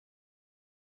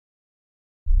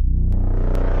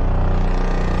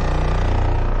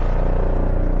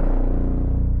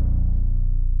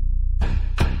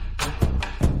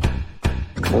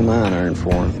cheering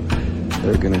for him.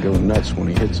 They're going to go nuts when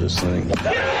he hits this thing.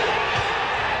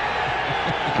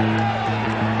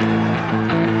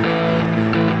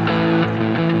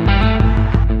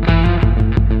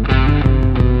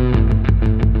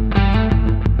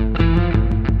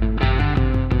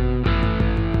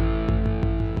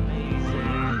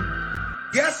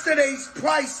 Yesterday's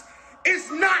price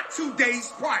is not today's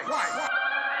price.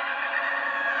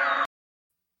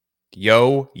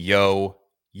 Yo.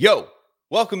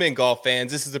 Welcome in, golf fans.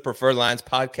 This is the Preferred Lines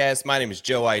podcast. My name is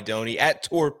Joe Idoni. At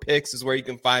Tour Picks is where you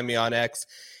can find me on X.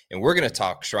 And we're going to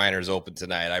talk Shriners Open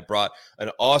tonight. I brought an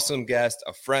awesome guest,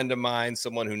 a friend of mine,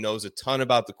 someone who knows a ton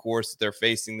about the course that they're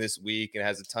facing this week and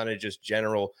has a ton of just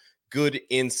general good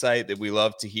insight that we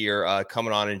love to hear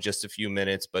coming on in just a few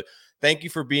minutes. But thank you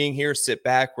for being here. Sit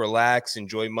back, relax,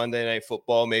 enjoy Monday Night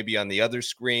Football, maybe on the other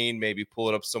screen, maybe pull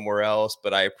it up somewhere else.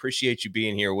 But I appreciate you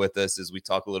being here with us as we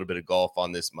talk a little bit of golf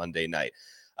on this Monday night.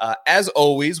 As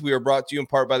always, we are brought to you in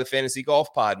part by the Fantasy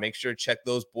Golf Pod. Make sure to check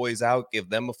those boys out. Give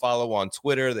them a follow on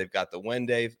Twitter. They've got the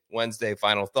Wednesday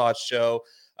Final Thoughts show.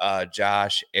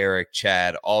 Josh, Eric,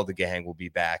 Chad, all the gang will be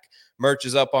back. Merch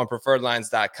is up on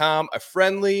preferredlines.com. A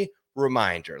friendly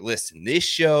reminder, listen, this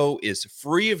show is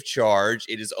free of charge.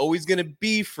 It is always going to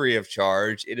be free of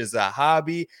charge. It is a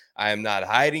hobby. I am not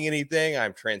hiding anything.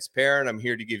 I'm transparent. I'm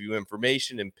here to give you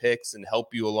information and picks and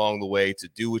help you along the way to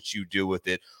do what you do with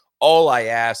it. All I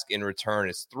ask in return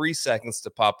is 3 seconds to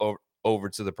pop over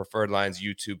to the Preferred Lines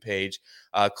YouTube page.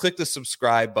 Click the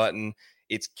subscribe button.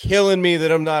 It's killing me that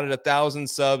I'm not at 1,000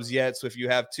 subs yet. So if you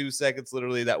have 2 seconds,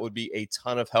 literally, that would be a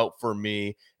ton of help for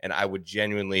me, and I would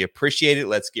genuinely appreciate it.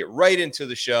 Let's get right into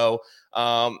the show.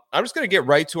 I'm just going to get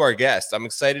right to our guest. I'm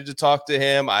excited to talk to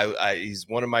him. He's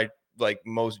one of my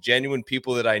most genuine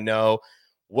people that I know.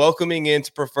 Welcoming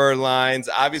into Preferred Lines.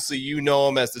 Obviously, you know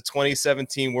him as the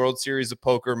 2017 World Series of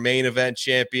Poker main event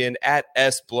champion at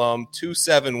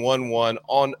SBlum2711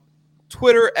 on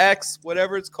Twitter, X,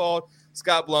 whatever it's called.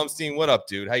 Scott Blumstein, what up,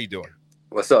 dude? How you doing?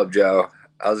 What's up, Joe?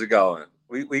 How's it going?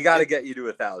 We got to get you to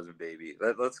 1,000, baby.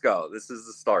 Let's go. This is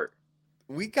the start.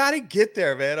 We got to get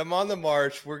there, man. I'm on the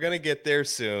march. We're going to get there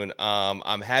soon.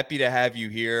 I'm happy to have you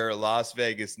here, Las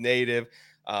Vegas native.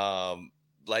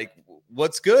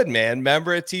 What's good, man?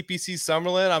 Member at TPC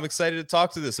Summerlin. I'm excited to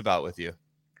talk to this about with you.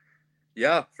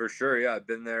 Yeah, for sure. Yeah, I've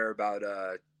been there about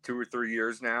 2 or 3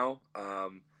 years now.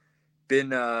 Haven't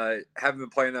been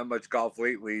playing that much golf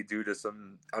lately due to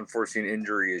some unforeseen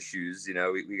injury issues. You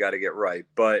know, we got to get right,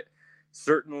 but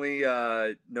certainly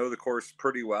know the course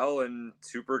pretty well and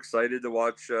super excited to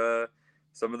watch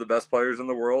some of the best players in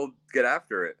the world get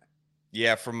after it.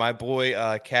 Yeah, from my boy,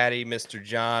 caddy, Mr.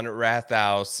 John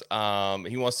Rathaus.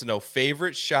 He wants to know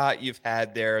favorite shot you've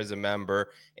had there as a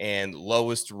member and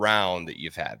lowest round that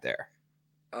you've had there.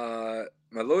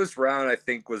 My lowest round, I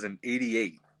think, was an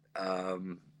 88,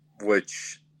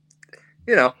 which,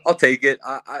 you know, I'll take it.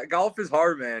 Golf is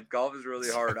hard, man. Golf is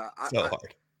really hard.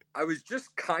 Hard. I was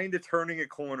just kind of turning a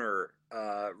corner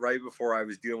right before I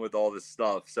was dealing with all this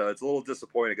stuff. So it's a little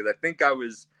disappointing because I think I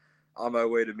was on my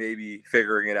way to maybe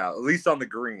figuring it out, at least on the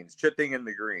greens, chipping in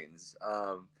the greens.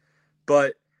 And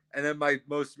then my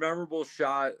most memorable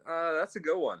shot, that's a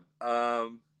good one.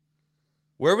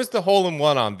 Where was the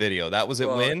hole-in-one on video? That was at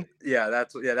Wynn? Yeah,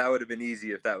 that would have been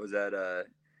easy if that was at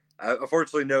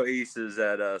unfortunately no aces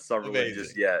at Summerlin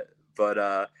just yet. But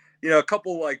a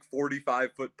couple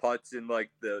 45-foot putts in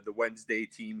the Wednesday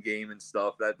team game and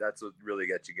stuff. That's what really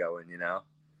gets you going, you know.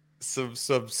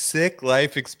 Some sick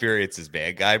life experiences,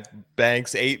 man. Guy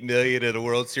banks $8 million at a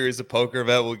World Series of Poker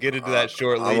event. We'll get into that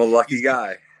shortly. I'm a lucky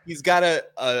guy. He's got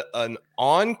an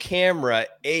on-camera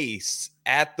ace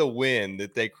at the Wynn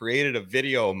that they created a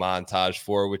video montage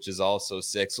for, which is also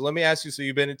sick. So let me ask you, so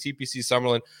you've been at TPC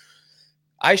Summerlin.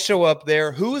 I show up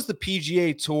there. Who is the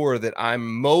PGA Tour that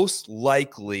I'm most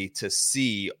likely to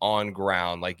see on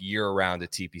ground, year-round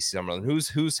at TPC Summerlin?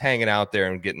 Who's hanging out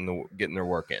there and getting their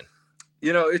work in?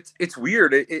 You know, it's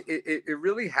weird. It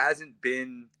really hasn't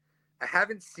been. I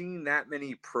haven't seen that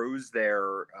many pros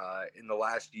there in the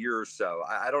last year or so.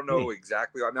 I don't know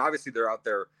exactly. I mean, obviously they're out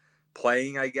there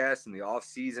playing, I guess, and the off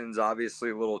season's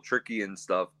obviously a little tricky and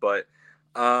stuff. But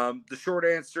the short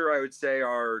answer, I would say,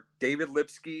 are David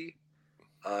Lipsky,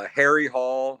 Harry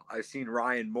Hall. I've seen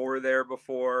Ryan Moore there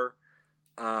before,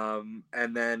 and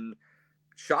then,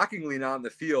 shockingly not in the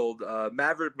field,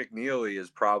 Maverick McNeely is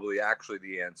probably actually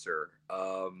the answer.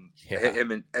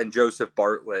 Him and Joseph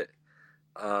Bartlett.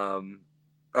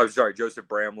 Joseph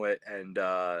Bramlett and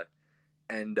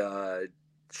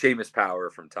Seamus Power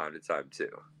from time to time too.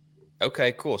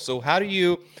 Okay, cool. So how do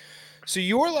you So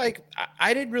you're like,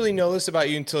 I didn't really know this about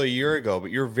you until a year ago, but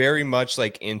you're very much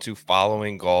like into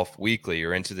following golf weekly.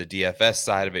 You're into the DFS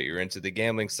side of it. You're into the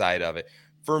gambling side of it.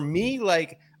 For me,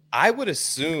 like, I would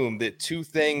assume that two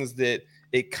things that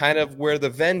it kind of where the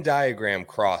Venn diagram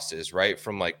crosses, right?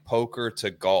 From like poker to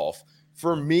golf,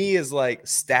 for me is like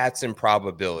stats and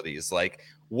probabilities. Like,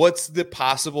 what's the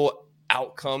possible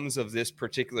outcomes of this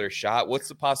particular shot? What's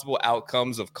the possible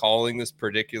outcomes of calling this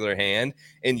particular hand?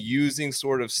 And using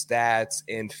sort of stats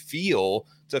and feel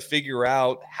to figure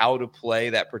out how to play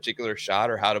that particular shot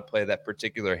or how to play that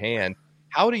particular hand.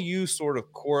 How do you sort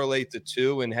of correlate the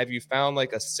two? And have you found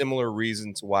like a similar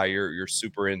reason to why you're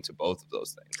super into both of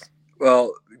those things?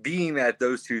 Well, being that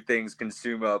those two things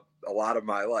consume up a lot of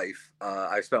my life,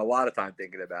 I've spent a lot of time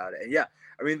thinking about it. And yeah,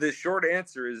 I mean, the short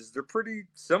answer is they're pretty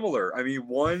similar. I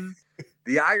mean,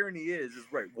 the irony is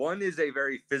right. One is a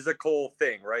very physical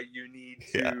thing, right? You need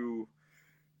to,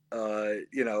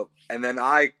 and then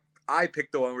I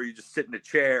picked the one where you just sit in a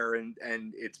chair and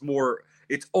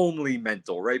it's only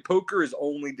mental, right? Poker is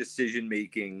only decision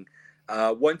making.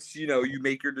 Once, you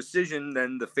make your decision,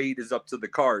 then the fate is up to the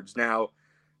cards. Now,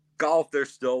 golf,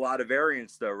 there's still a lot of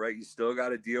variance though, right? You still got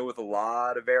to deal with a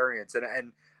lot of variance.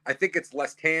 And I think it's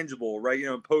less tangible, right?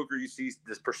 In poker, you see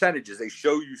this percentages, they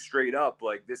show you straight up,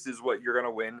 like, this is what you're going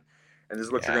to win and this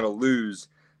is what you're going to lose.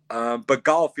 But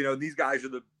golf, these guys are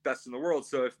the best in the world.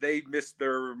 So if they miss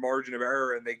their margin of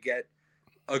error and they get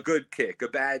a good kick, a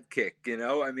bad kick,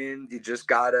 I mean, you just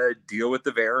got to deal with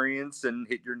the variance and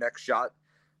hit your next shot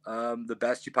the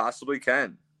best you possibly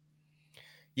can.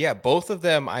 Yeah, both of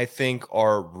them I think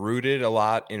are rooted a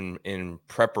lot in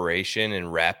preparation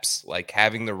and reps, like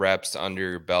having the reps under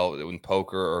your belt when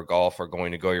poker or golf are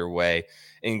going to go your way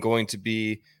and going to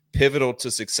be pivotal to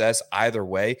success either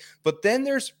way. But then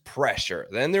there's pressure.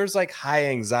 Then there's like high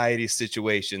anxiety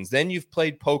situations. Then you've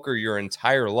played poker your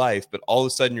entire life, but all of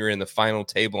a sudden you're in the final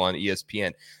table on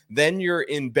ESPN. Then you're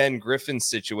in Ben Griffin's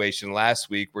situation last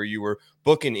week where you were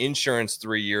booking insurance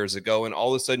 3 years ago, and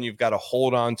all of a sudden you've got to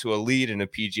hold on to a lead in a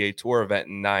PGA Tour event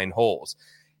in 9 holes.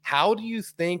 How do you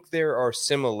think there are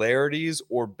similarities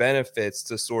or benefits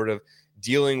to sort of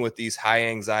dealing with these high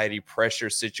anxiety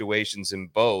pressure situations in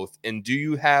both? And do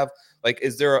you have like,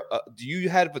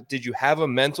 did you have a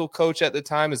mental coach at the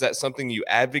time? Is that something you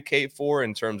advocate for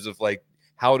in terms of like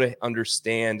how to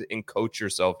understand and coach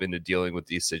yourself into dealing with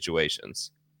these situations?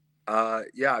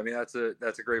 Yeah, I mean, that's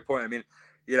a great point. I mean,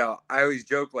 I always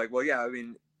joke like, well, yeah, I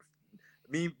mean,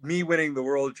 me winning the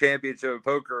world championship of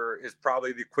poker is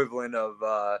probably the equivalent of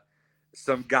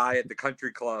some guy at the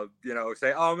country club,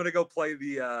 say, oh, I'm going to go play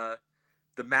the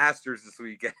Masters this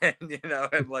weekend,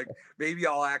 and like, maybe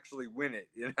I'll actually win it,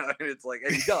 and it's like,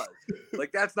 and he does.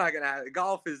 Like, that's not going to happen.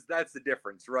 Golf that's the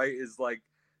difference, right? Is like,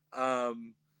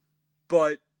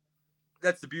 but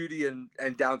that's the beauty and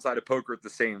downside of poker at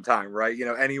the same time, right?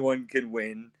 Anyone can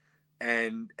win,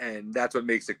 and that's what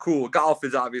makes it cool. Golf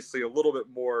is obviously a little bit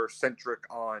more centric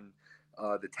on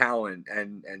the talent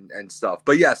and stuff.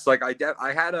 But yes, like I didn't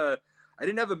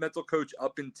have a mental coach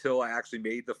up until I actually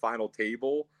made the final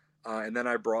table, and then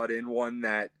I brought in one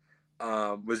that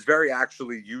was very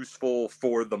actually useful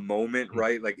for the moment,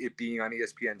 right? Like it being on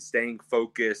ESPN, staying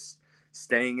focused,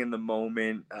 staying in the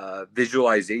moment,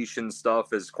 visualization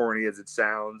stuff, as corny as it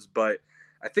sounds. But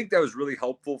I think that was really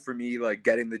helpful for me, like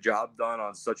getting the job done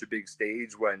on such a big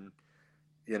stage when,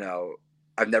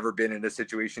 I've never been in a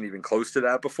situation even close to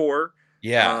that before.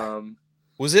 Yeah.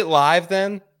 Was it live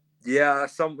then? Yeah,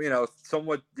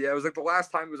 somewhat. Yeah, it was like the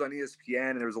last time it was on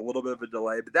ESPN and there was a little bit of a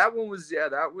delay, but that one was,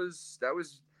 that was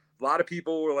a lot of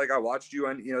people were like, I watched you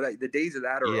on, the days of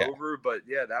that are over, but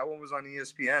yeah, that one was on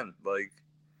ESPN. Like,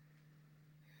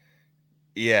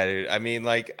 yeah, dude. I mean,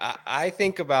 like, I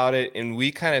think about it, and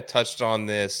we kind of touched on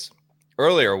this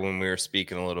earlier when we were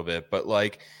speaking a little bit, but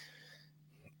like,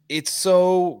 it's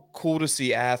so cool to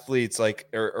see athletes like,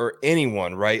 or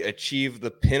anyone, right, achieve the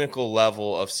pinnacle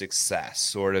level of success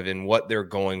sort of in what they're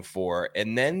going for.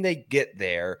 And then they get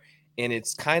there, and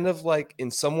it's kind of like in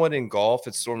golf,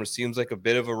 it sort of seems like a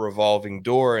bit of a revolving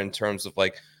door in terms of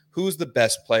like, who's the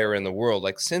best player in the world?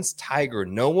 Like since Tiger,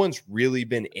 no one's really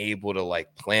been able to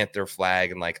like plant their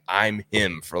flag and like, I'm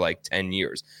him for like 10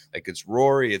 years. Like it's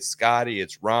Rory, it's Scotty,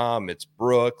 it's Rahm, it's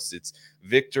Brooks, it's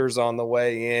Victor's on the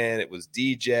way in. It was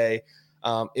DJ.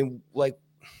 And like,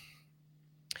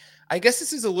 I guess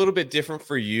this is a little bit different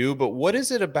for you, but what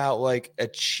is it about like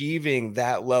achieving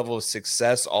that level of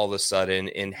success all of a sudden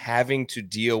and having to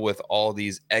deal with all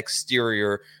these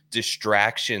exterior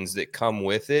distractions that come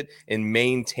with it and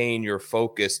maintain your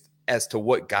focus as to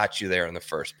what got you there in the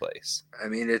first place? I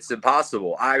mean, it's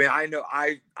impossible. I mean, I know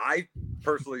I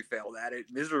personally failed at it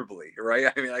miserably,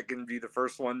 right? I mean, I can be the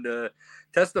first one to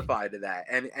testify to that.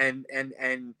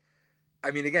 And I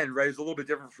mean, again, right, it's a little bit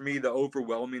different for me. The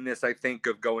overwhelmingness, I think,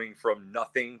 of going from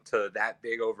nothing to that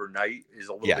big overnight is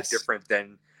a little bit Yes. different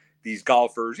than these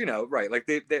golfers, right? Like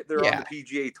they're on Yeah. the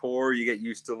PGA Tour, you get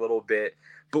used to a little bit,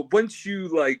 but once you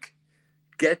like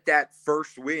get that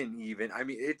first win, even, I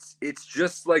mean, it's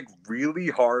just like really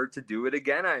hard to do it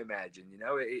again. I imagine,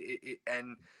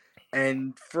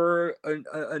 and for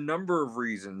a number of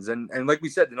reasons, and like we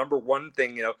said, the number one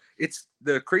thing, it's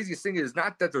the craziest thing is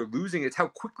not that they're losing, it's how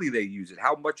quickly they use it,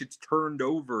 how much it's turned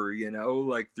over,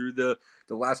 like through the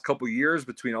last couple of years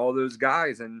between all those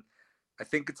guys. And I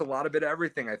think it's a lot of bit of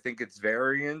everything. I think it's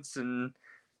variance, and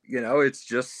it's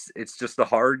just a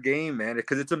hard game, man,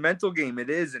 because it's a mental game. It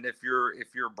is. And if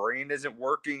your brain isn't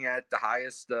working at the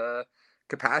highest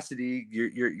capacity,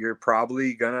 you're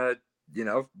probably gonna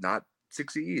not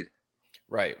succeed.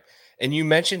 Right. And you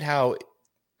mentioned how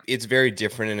it's very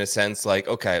different in a sense. Like,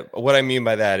 okay, what I mean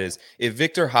by that is if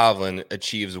Victor Hovland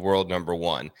achieves world number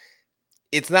one,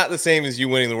 it's not the same as you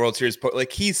winning the World Series.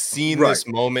 Like, he's seen Right. this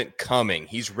moment coming.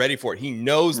 He's ready for it. He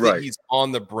knows that Right. he's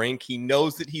on the brink. He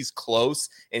knows that he's close,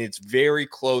 and it's very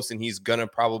close, and he's going to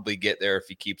probably get there if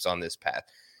he keeps on this path.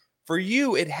 For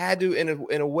you, it had to,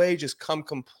 in a way, just come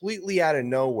completely out of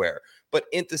nowhere. But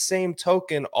at the same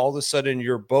token, all of a sudden,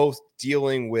 you're both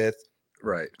dealing with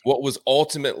Right. what was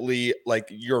ultimately like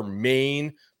your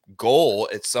main goal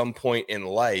at some point in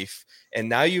life, and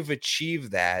now you've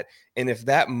achieved that. And if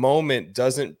that moment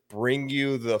doesn't bring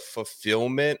you the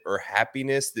fulfillment or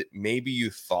happiness that maybe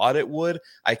you thought it would,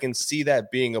 I can see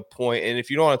that being a point. And if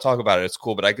you don't want to talk about it, it's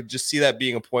cool, but I could just see that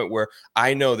being a point where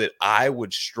I know that I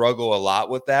would struggle a lot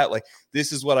with that. Like,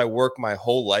 this is what I worked my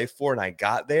whole life for, and I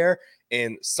got there,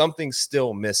 and something's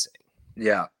still missing.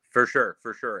 Yeah, for sure.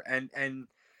 And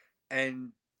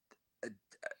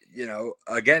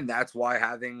again, that's why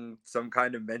having some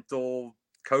kind of mental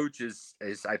coach is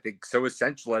I think so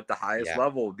essential at the highest Yeah.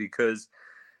 level, because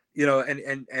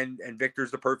and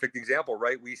Victor's the perfect example,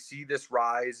 right? We see this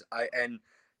rise. I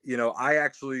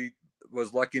actually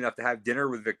was lucky enough to have dinner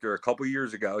with Victor a couple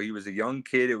years ago. He was a young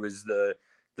kid. It was the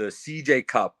CJ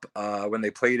Cup when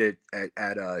they played it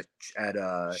at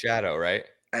Shadow, right?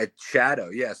 at Shadow.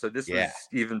 Yeah. So this Yeah. was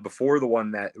even before the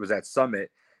one that was at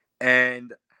Summit.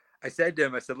 And I said to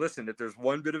him, I said, listen, if there's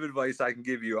one bit of advice I can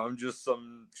give you, I'm just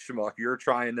some schmuck. You're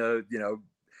trying to,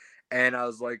 and I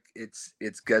was like, it's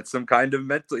get some kind of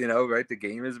mental, right? The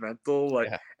game is mental. Like,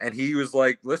 Yeah. and he was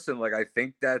like, listen, like, I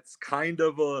think that's kind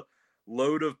of a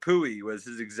load of pooey, was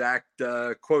his exact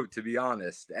quote, to be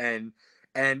honest. And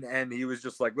he was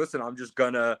just like, listen, I'm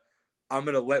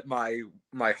gonna let my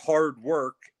hard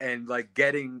work and like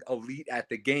getting elite at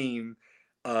the game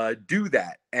do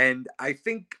that. And I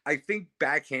think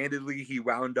backhandedly he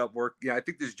wound up working. I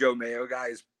think this Joe Mayo guy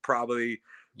is probably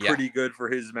pretty good for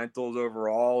his mentals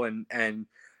overall.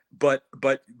 But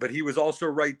he was also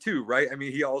right too, right? I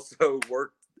mean, he also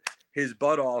worked his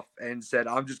butt off and said,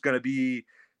 I'm just gonna be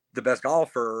the best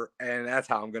golfer, and that's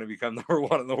how I'm going to become number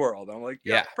one in the world. I'm like,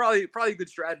 yeah, probably a good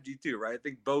strategy too, right? I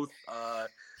think both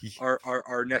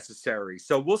are necessary.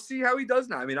 So we'll see how he does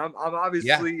now. I mean, I'm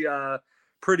obviously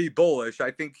pretty bullish.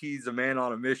 I think he's a man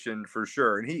on a mission for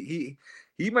sure, and he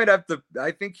might have to.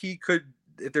 I think he could.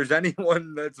 If there's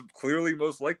anyone that's clearly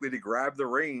most likely to grab the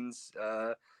reins,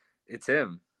 it's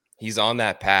him. He's on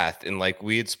that path, and like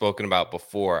we had spoken about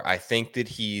before, I think that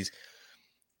he's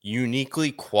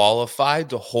uniquely qualified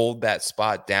to hold that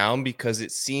spot down, because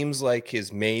it seems like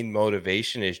his main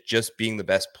motivation is just being the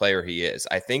best player he is.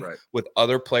 I think with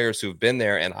other players who've been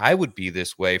there, and I would be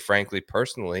this way, frankly,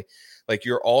 personally, like,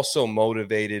 you're also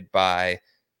motivated by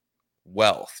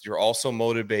wealth. You're also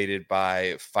motivated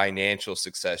by financial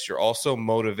success. You're also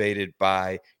motivated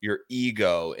by your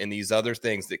ego and these other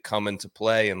things that come into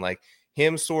play. And like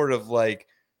him sort of like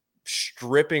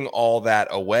stripping all that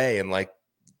away and like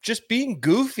just being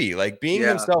goofy, like being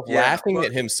himself, laughing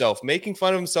at himself, making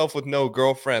fun of himself with no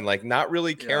girlfriend, like not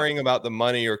really caring about the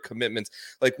money or commitments.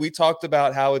 Like we talked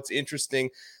about how it's interesting.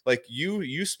 Like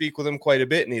you speak with him quite a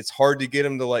bit, and it's hard to get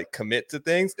him to like commit to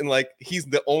things. And like, he's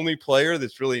the only player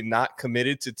that's really not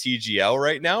committed to TGL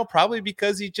right now, probably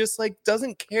because he just like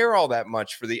doesn't care all that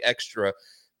much for the extra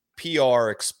PR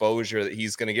exposure that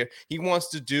he's going to get. He wants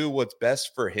to do what's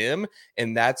best for him,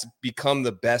 and that's become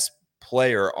the best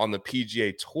player on the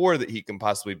PGA Tour that he can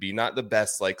possibly be, not the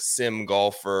best like sim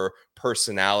golfer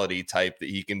personality type that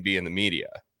he can be in the media.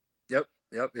 Yep.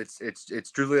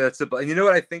 It's truly that simple. And you know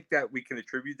what I think that we can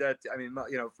attribute that to? I mean,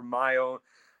 from my own,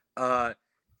 I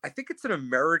think it's an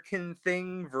American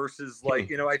thing versus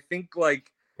like, I think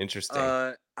like Interesting.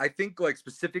 I think like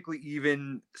specifically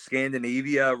even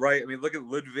Scandinavia, right? I mean, look at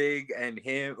Ludwig and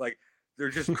him, like they're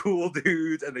just cool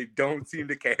dudes and they don't seem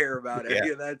to care about Yeah. any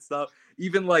of that stuff.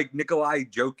 Even like Nikolai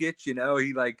Jokic, he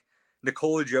like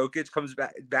Nikola Jokic comes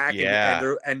back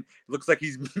Yeah. and looks like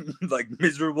he's like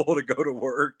miserable to go to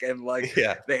work and like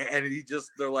Yeah.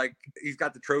 they're like he's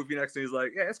got the trophy next to him. He's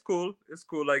like, yeah, it's cool,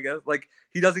 I guess. Like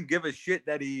he doesn't give a shit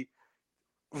that he's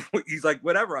like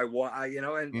whatever I want,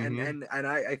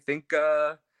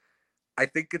 I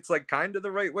think it's like kind of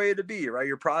the right way to be, right?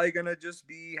 You're probably gonna just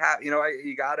be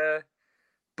you gotta,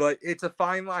 but it's a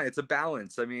fine line, it's a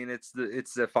balance. I mean, it's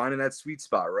finding that sweet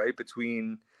spot, right,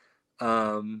 between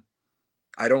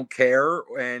I don't care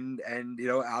and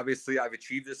obviously I've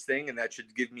achieved this thing and that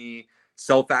should give me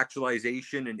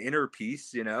self-actualization and inner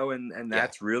peace, and Yeah.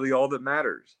 that's really all that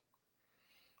matters.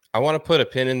 I want to put a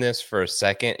pin in this for a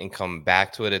second and come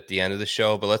back to it at the end of the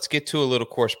show, but let's get to a little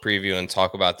course preview and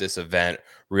talk about this event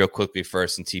real quickly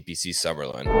first in TPC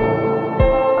Summerlin.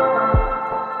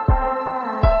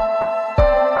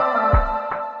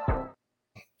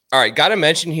 All right, got to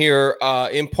mention here,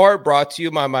 in part brought to you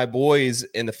by my boys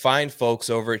and the fine folks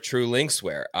over at True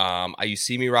Linkswear. You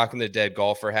see me rocking the Dead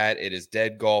Golfer hat. It is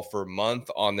Dead Golfer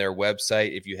Month on their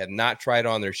website. If you have not tried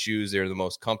on their shoes, they're the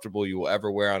most comfortable you will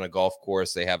ever wear on a golf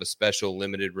course. They have a special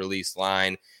limited release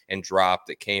line and drop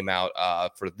that came out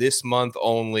for this month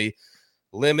only.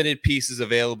 Limited pieces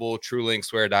available,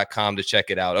 truelinkswear.com to check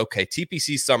it out. Okay,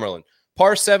 TPC Summerlin.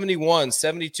 Par 71,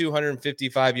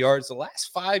 7,255 yards. The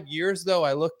last 5 years, though,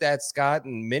 I looked at, Scott,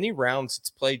 in many rounds, it's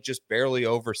played just barely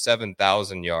over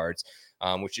 7,000 yards,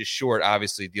 which is short,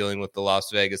 obviously, dealing with the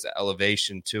Las Vegas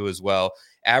elevation, too, as well.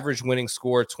 Average winning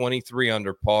score, 23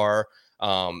 under par.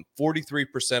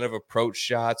 43% of approach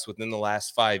shots within the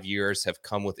last 5 years have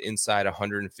come with inside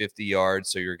 150 yards,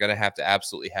 so you're going to have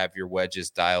absolutely your wedges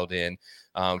dialed in.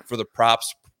 For the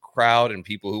props crowd and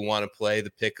people who want to play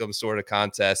the pick'em sort of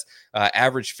contest,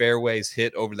 average fairways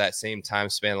hit over that same time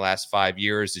span the last 5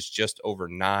 years is just over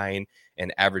 9,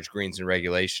 and average greens in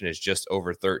regulation is just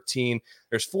over 13.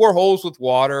 There's 4 holes with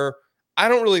water. I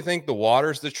don't really think the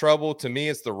water's the trouble. To me,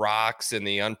 it's the rocks and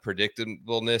the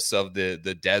unpredictableness of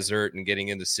the desert and getting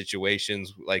into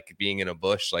situations like being in a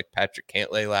bush like Patrick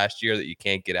Cantlay last year that you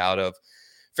can't get out of.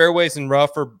 Fairways and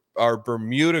rough are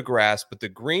Bermuda grass, but the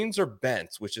greens are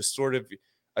bent, which is sort of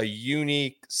a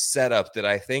unique setup that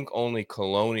I think only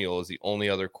Colonial is the only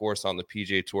other course on the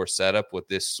PGA Tour setup with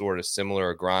this sort of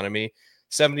similar agronomy.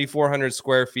 7,400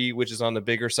 square feet, which is on the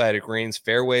bigger side of greens.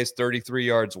 Fairways 33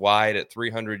 yards wide at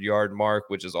 300-yard mark,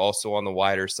 which is also on the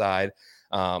wider side.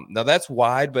 Now that's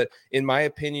wide, but in my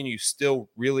opinion, you still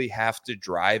really have to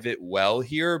drive it well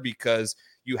here because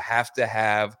you have to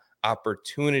have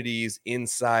opportunities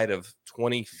inside of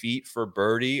 20 feet for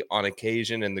birdie on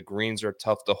occasion, and the greens are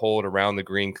tough to hold around. The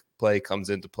green play comes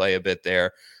into play a bit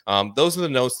there. Those are the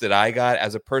notes that I got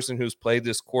as a person who's played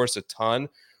this course a ton.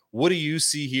 What do you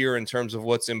see here in terms of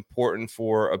what's important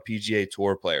for a PGA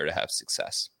Tour player to have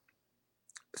success?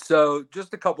 So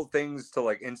just a couple things to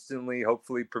like instantly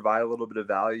hopefully provide a little bit of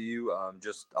value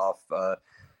just off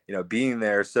being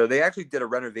there. So they actually did a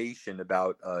renovation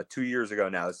about 2 years ago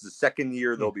now. This is the second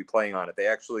year they'll be playing on it. They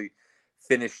actually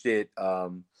finished it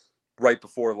right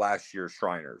before last year's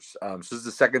Shriners. So this is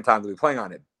the second time they'll be playing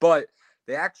on it. But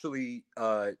they actually,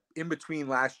 in between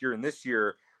last year and this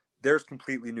year, there's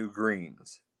completely new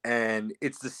greens. And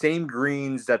it's the same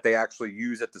greens that they actually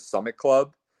use at the Summit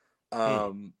Club.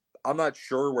 I'm not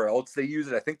sure where else they use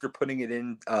it. I think they're putting it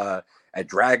in at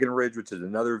Dragon Ridge, which is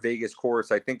another Vegas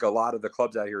course. I think a lot of the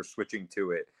clubs out here are switching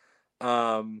to it.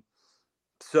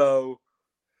 So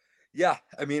yeah,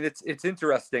 I mean, it's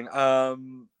interesting. So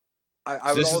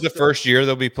this is the first year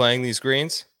they'll be playing these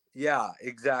greens? Yeah,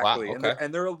 exactly. Wow, okay.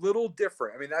 And they're a little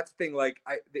different. I mean, that's the thing. Like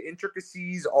the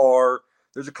intricacies are,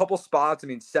 there's a couple spots. I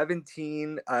mean,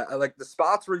 17, like the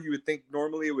spots where you would think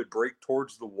normally it would break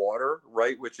towards the water,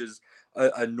 right? Which is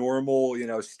a normal,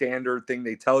 standard thing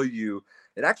they tell you.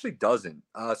 It actually doesn't.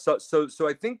 So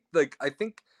I think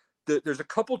there's a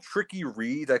couple tricky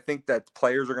reads I think that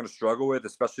players are going to struggle with,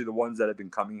 especially the ones that have been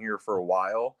coming here for a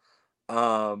while.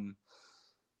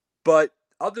 But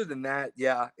other than that,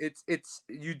 yeah, it's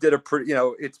you did a pretty,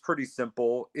 it's pretty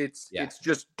simple. It's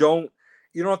just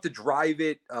you don't have to drive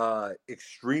it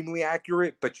extremely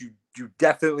accurate, but you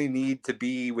definitely need to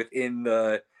be within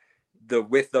the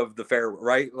width of the fairway,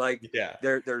 right? Like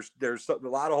there's a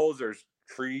lot of holes, there's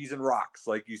trees and rocks,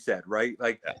 like you said, right?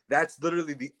 Like that's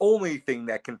literally the only thing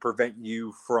that can prevent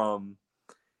you from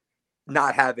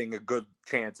not having a good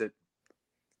chance at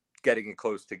getting it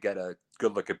close to get a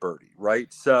good look at birdie,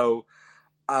 right? So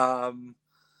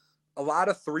a lot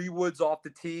of 3-woods off the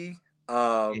tee.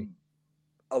 A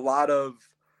lot of,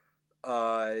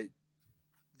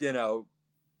 you know,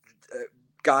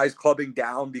 guys clubbing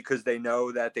down because they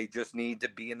know that they just need to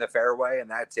be in the fairway and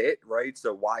that's it, right?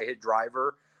 So why hit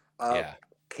driver? Yeah.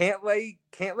 Cantlay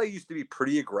used to be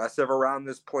pretty aggressive around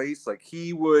this place. Like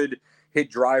he would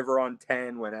hit driver on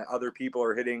 10 when other people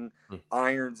are hitting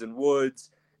irons and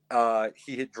woods.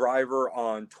 He hit driver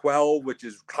on 12, which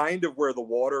is kind of where the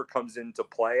water comes into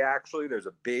play. Actually, there's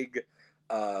a big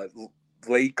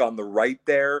lake on the right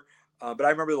there. But I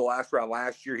remember the last round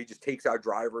last year, he just takes out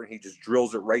driver and he just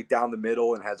drills it right down the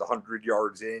middle and has 100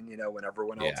 yards in, when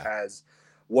everyone else has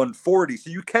 140. So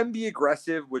you can be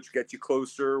aggressive, which gets you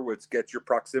closer, which gets your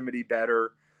proximity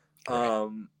better. Right.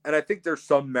 And I think there's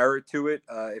some merit to it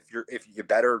if you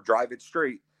better drive it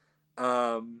straight.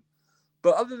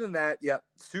 But other than that,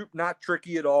 not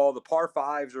tricky at all. The par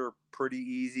fives are pretty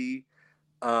easy.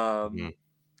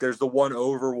 There's the one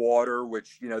over water,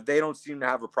 which, they don't seem to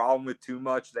have a problem with too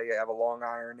much. They have a long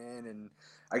iron in, and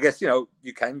I guess, you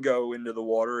can go into the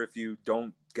water if you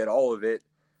don't get all of it.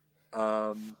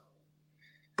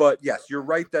 But yes, you're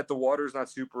right that the water is not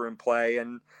super in play.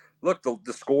 And look, the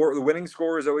winning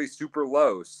score is always super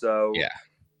low. So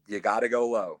you got to go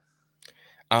low.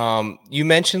 You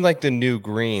mentioned like the new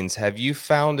greens. Have you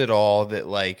found at all that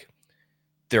like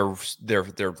they're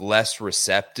less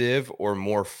receptive or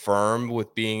more firm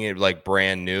with being like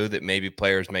brand new that maybe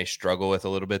players may struggle with a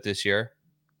little bit this year?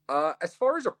 As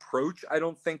far as approach, I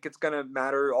don't think it's going to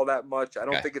matter all that much. I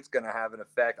don't think it's going to have an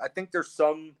effect. I think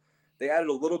they added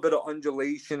a little bit of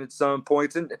undulation at some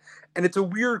points, and it's a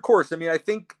weird course. I mean, I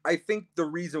think the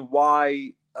reason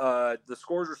why the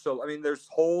scores are so, I mean, there's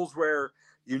holes where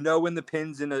when the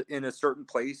pin's in a certain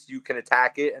place, you can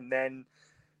attack it, and then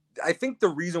I think the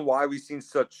reason why we've seen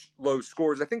such low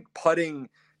scores, I think putting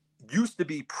used to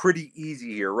be pretty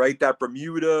easy here, right? That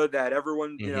Bermuda, that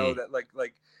everyone, that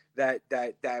like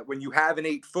that when you have an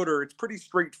 8-footer, it's pretty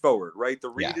straightforward, right? The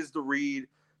read is the read.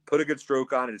 Put a good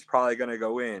stroke on it, it's probably going to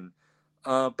go in.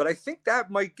 But I think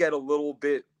that might get a little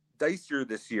bit dicier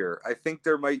this year. I think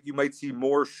you might see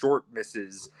more short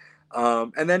misses.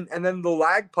 And then the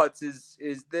lag putts is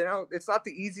it's not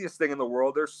the easiest thing in the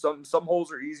world. There's some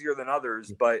holes are easier than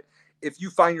others, but if you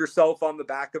find yourself on the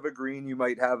back of a green, you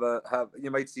might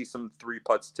you might see some 3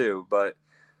 putts too. But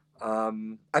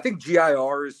I think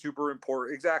GIR is super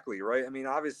important. Exactly, right? I mean,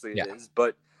 obviously it is,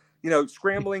 but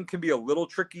scrambling can be a little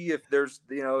tricky if there's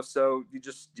so you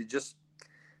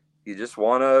just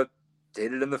want to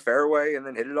hit it in the fairway and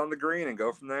then hit it on the green and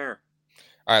go from there.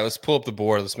 All right, let's pull up the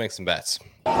board. Let's make some bets.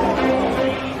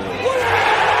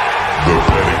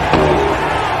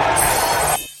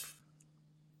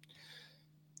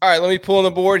 All right, let me pull on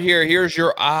the board here. Here's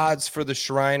your odds for the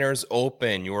Shriners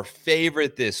Open. Your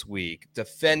favorite this week,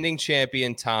 defending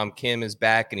champion Tom Kim is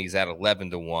back, and he's at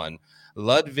 11-1.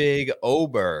 Ludwig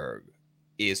Oberg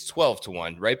is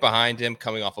 12-1. Right behind him,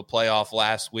 coming off a playoff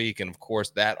last week, and of course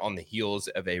that on the heels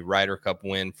of a Ryder Cup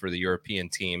win for the European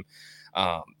team.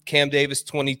 Cam Davis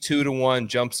 22-1,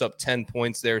 jumps up 10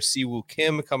 points there. Siwoo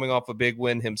Kim coming off a big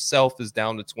win himself is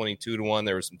down to 22-1.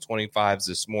 There were some 25s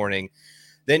this morning.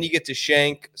 Then you get to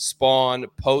Shank, Spawn,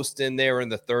 Post in there in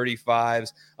the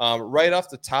 35s. Right off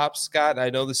the top, Scott, I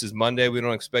know this is Monday. We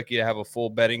don't expect you to have a full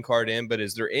betting card in, but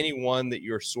is there any one that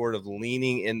you're sort of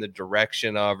leaning in the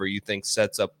direction of or you think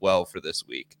sets up well for this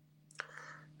week?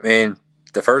 I mean,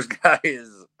 the first guy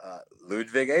is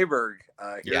Ludwig Aberg.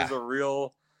 Here's a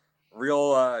real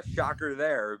shocker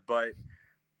there. But,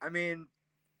 I mean,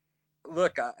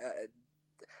 look,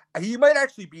 he might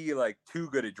actually be like too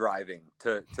good at driving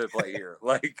to play here.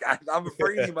 Like, I'm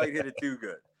afraid he might hit it too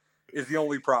good is the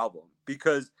only problem.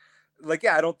 Because,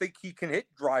 I don't think he can hit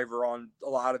driver on a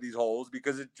lot of these holes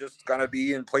because it's just going to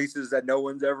be in places that no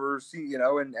one's ever seen,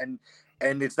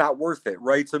 and it's not worth it,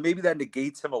 right? So maybe that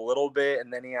negates him a little bit,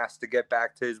 and then he has to get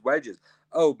back to his wedges.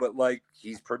 Oh, but,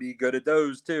 he's pretty good at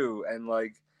those too. And,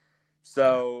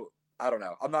 so I don't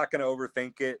know. I'm not going to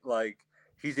overthink it.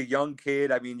 He's a young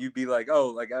kid. I mean, you'd be like,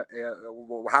 oh,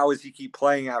 how does he keep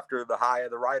playing after the high of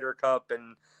the Ryder Cup?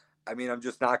 And I mean, I'm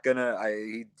just not going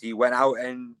to, he went out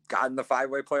and got in the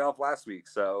 5-way playoff last week.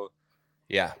 So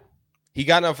yeah, he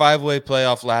got in a 5-way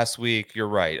playoff last week. You're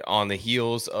right. On the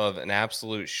heels of an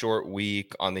absolute short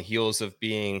week, on the heels of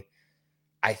being,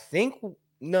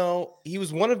 he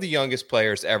was one of the youngest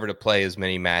players ever to play as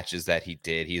many matches that he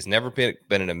did. He's never been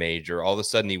in a major. All of a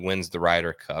sudden, he wins the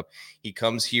Ryder Cup. He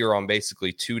comes here on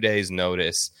basically 2 days'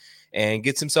 notice and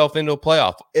gets himself into a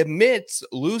playoff. Admits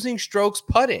losing strokes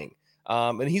putting,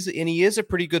 and he is a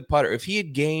pretty good putter. If he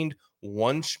had gained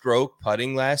 1 stroke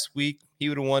putting last week, he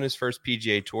would have won his first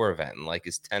PGA Tour event in like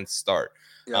his 10th start.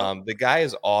 Yeah. The guy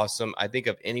is awesome. I think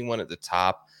of anyone at the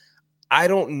top, I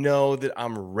don't know that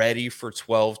I'm ready for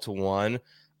 12-1.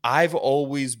 I've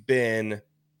always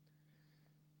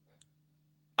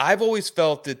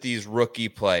felt that these rookie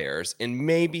players, and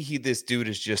maybe this dude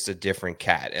is just a different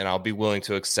cat, and I'll be willing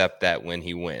to accept that when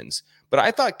he wins. But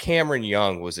I thought Cameron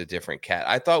Young was a different cat.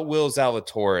 I thought Will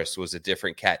Zalatoris was a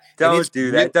different cat. Don't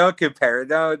do that. Don't compare.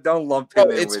 Don't lump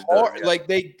him in It's with hard. those guys.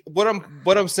 Like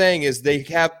what I'm saying is they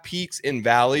have peaks and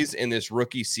valleys in this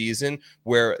rookie season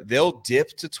where they'll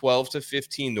dip to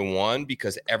 12-15-1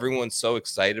 because everyone's so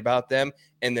excited about them.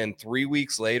 And then 3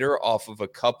 weeks later, off of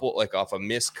a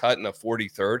missed cut in a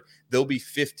 43rd, they'll be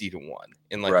 50-1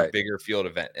 in like a bigger field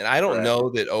event. And I don't know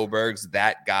that Oberg's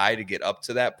that guy to get up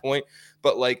to that point.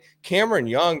 But like Cameron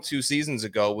Young 2 seasons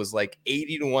ago was like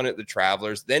 80-1 at the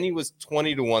Travelers. Then he was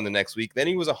 20-1 the next week. Then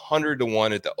he was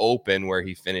 100-1 at the Open where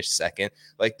he finished second.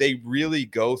 Like they really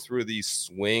go through these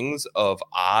swings of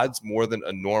odds more than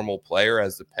a normal player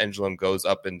as the pendulum goes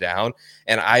up and down.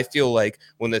 And I feel like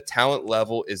when the talent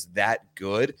level is that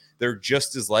good, they're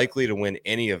just as likely to win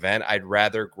any event. I'd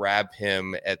rather grab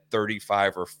him at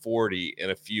 35 or 40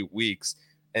 in a few weeks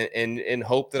and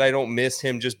hope that I don't miss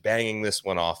him just banging this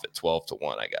one off at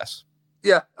 12-1, I guess.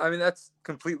 Yeah, I mean that's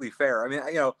completely fair. I mean,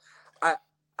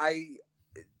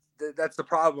 that's the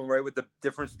problem, right? With the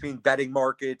difference between betting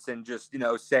markets and just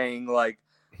saying like,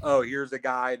 oh, here's a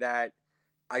guy that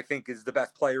I think is the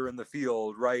best player in the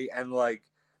field, right? And like,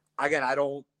 again,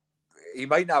 he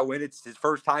might not win. It's his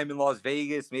first time in Las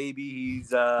Vegas. Maybe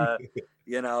he's, right?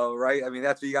 I mean,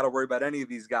 that's what you got to worry about any of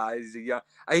these guys.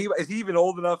 Is he even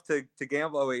old enough to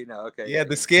gamble? Oh, wait, no. Okay. Yeah,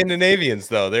 the Scandinavians,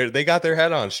 though, they got their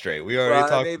head on straight. We already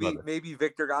talked about it. Maybe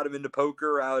Victor got him into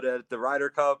poker out at the Ryder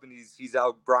Cup, and he's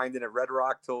out grinding at Red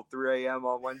Rock till 3 a.m.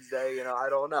 on Wednesday. I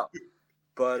don't know.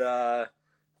 But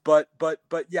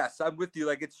yes, I'm with you.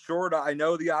 Like, it's short. I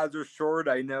know the odds are short.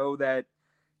 I know that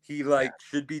he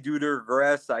should be due to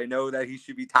regress. I know that he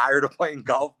should be tired of playing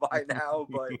golf by now.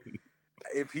 But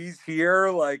if he's here,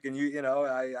 what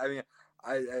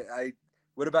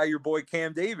about your boy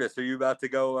Cam Davis? Are you about to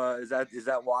go? Is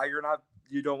that why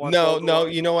you don't want? No.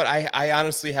 You know what? I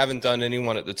honestly haven't done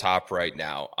anyone at the top right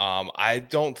now. I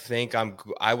don't think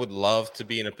I would love to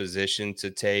be in a position to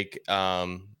take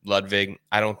Ludwig.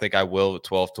 I don't think I will at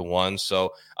 12-1.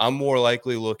 So I'm more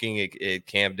likely looking at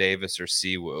Cam Davis or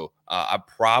Siwoo.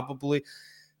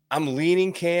 I'm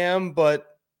leaning Cam,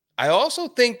 but I also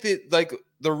think that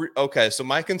so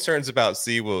my concerns about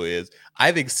Siwoo is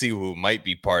I think Siwoo might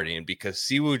be partying because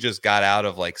Siwoo just got out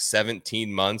of like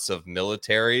 17 months of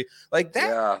military. Like that,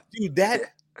 yeah. Dude,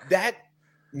 that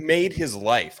made his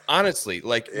life. Honestly,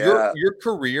 like your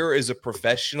career as a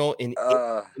professional in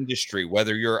any industry,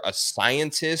 whether you're a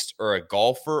scientist or a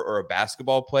golfer or a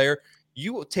basketball player,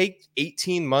 you take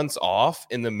 18 months off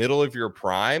in the middle of your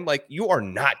prime, like you are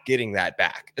not getting that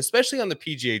back, especially on the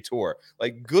PGA Tour.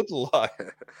 Like, good luck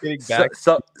getting back.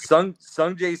 Sung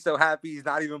Jae's so happy he's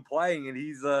not even playing, and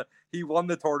he won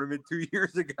the tournament 2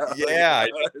 years ago. Yeah,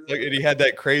 and he had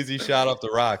that crazy shot off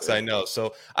the rocks. I know.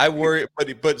 So I worry, but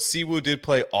Siwoo did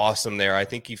play awesome there. I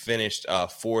think he finished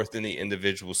fourth in the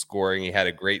individual scoring. He had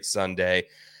a great Sunday.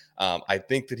 I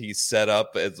think that he's set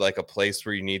up as like a place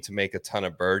where you need to make a ton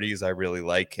of birdies. I really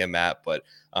like him at, but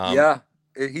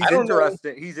he's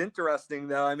interesting. He's interesting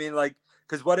though. I mean, like,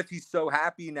 because what if he's so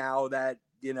happy now that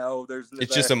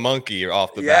it's just a monkey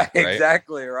off the back, right?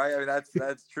 Exactly, right. I mean,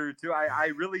 that's true too. I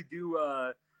really do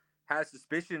have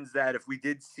suspicions that if we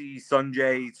did see Sung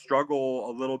Jae struggle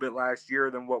a little bit last year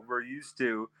than what we're used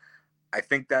to, I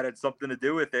think that had something to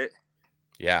do with it.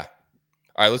 Yeah.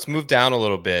 All right, let's move down a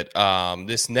little bit.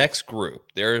 This next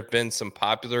group, there have been some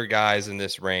popular guys in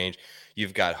this range.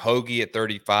 You've got Hoagie at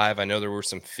 35. I know there were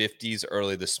some 50s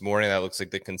early this morning. That looks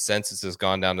like the consensus has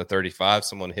gone down to 35.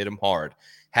 Someone hit him hard.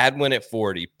 Hadwin at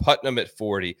 40, Putnam at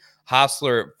 40,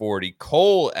 Hostler at 40,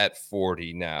 Cole at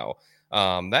 40 now.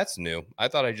 That's new. I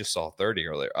thought I just saw 30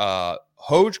 earlier.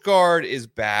 Hojgaard is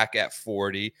back at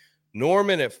 40.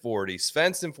 Norman at 40,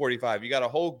 Svensson 45. You got a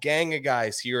whole gang of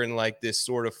guys here in like this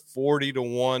sort of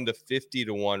 40-1 to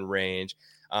 50-1 range.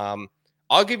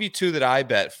 I'll give you two that I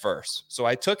bet first. So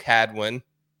I took Hadwin.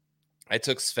 I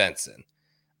took Svensson.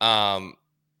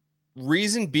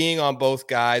 Reason being on both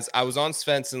guys, I was on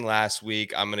Svensson last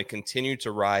week. I'm going to continue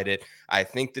to ride it. I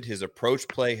think that his approach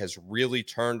play has really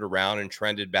turned around and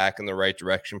trended back in the right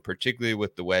direction, particularly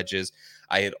with the wedges.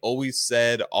 I had always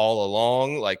said all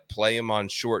along, like, play him on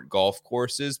short golf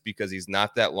courses because he's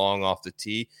not that long off the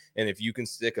tee. And if you can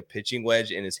stick a pitching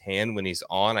wedge in his hand when he's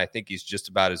on, I think he's just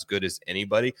about as good as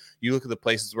anybody. You look at the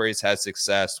places where he's had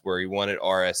success, where he won at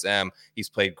RSM. He's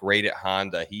played great at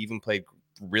Honda. He even played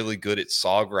really good at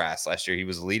Sawgrass last year. He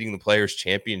was leading the Players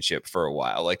Championship for a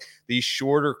while. Like, these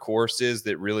shorter courses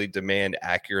that really demand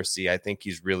accuracy, I think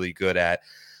he's really good at.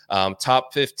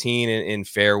 Top 15 in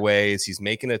fairways. He's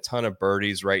making a ton of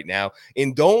birdies right now.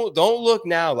 And don't look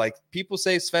now. Like, people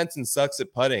say Svensson sucks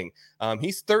at putting.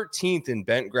 He's 13th in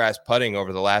bent grass putting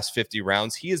over the last 50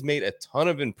 rounds. He has made a ton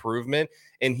of improvement,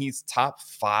 and he's top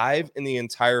 5 in the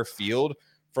entire field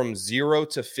from 0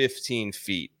 to 15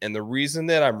 feet. And the reason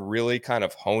that I'm really kind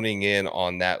of honing in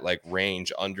on that, like,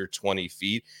 range under 20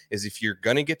 feet is if you're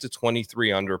going to get to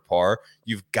 23 under par,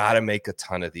 you've got to make a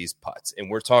ton of these putts. And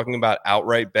we're talking about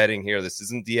outright betting here. This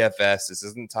isn't DFS. This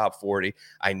isn't top 40.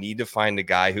 I need to find a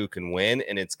guy who can win,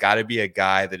 and it's got to be a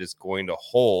guy that is going to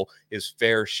hole his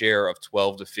fair share of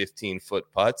 12 to 15 foot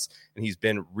putts. And he's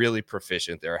been really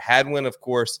proficient there. Hadwin, of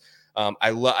course,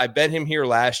 I bet him here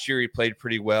last year. He played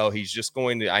pretty well. He's just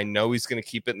I know he's going to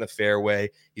keep it in the fairway.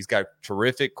 He's got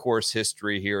terrific course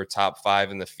history here, top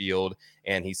 5 in the field,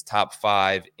 and he's top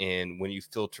 5 in when you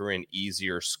filter in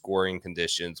easier scoring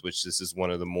conditions, which this is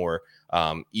one of the more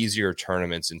easier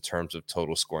tournaments in terms of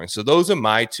total scoring. So those are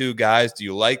my 2 guys. Do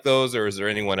you like those, or is there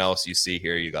anyone else you see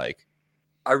here you like?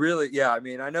 I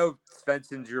mean, I know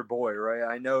Svensson's your boy, right?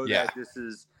 I know that this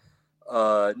is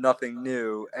nothing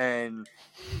new, and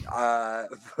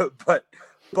but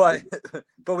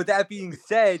with that being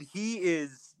said, he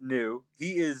is new.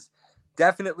 He is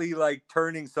definitely, like,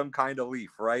 turning some kind of leaf,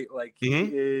 right? Like, he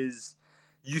is.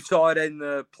 You saw it in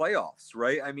the playoffs,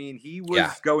 right? I mean, he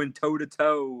was going toe to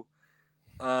toe,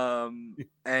 and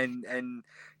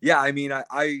yeah, I mean, I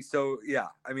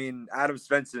mean, Adam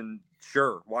Svensson,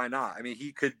 sure, why not? I mean,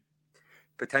 he could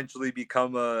potentially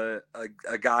become a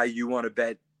guy you want to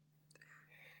bet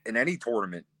in any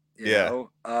tournament, you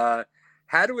know.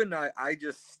 Hadwin,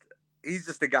 he's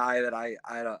just a guy that I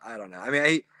don't know. I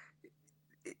mean,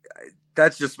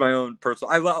 that's just my own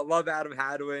personal. I love Adam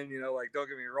Hadwin, you know. Like, don't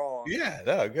get me wrong. Yeah,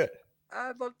 no, good.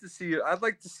 I'd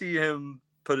like to see him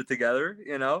put it together,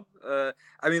 you know.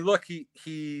 I mean, look,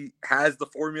 he has the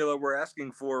formula we're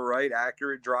asking for, right?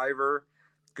 Accurate driver,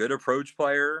 good approach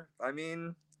player. I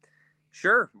mean,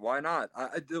 sure, why not?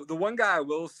 The one guy I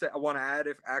will say I want to add,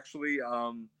 if actually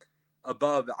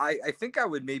above, I think I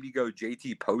would maybe go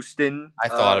JT Poston. I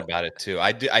thought about it too.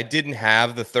 I didn't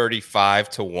have the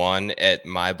 35-1 at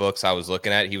my books I was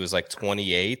looking at. He was like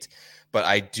 28, but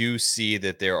I do see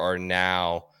that there are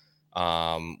now.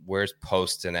 Where's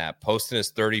Poston at? Poston is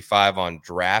 35 on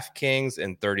DraftKings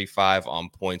and 35 on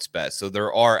PointsBet. So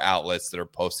there are outlets that are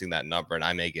posting that number, and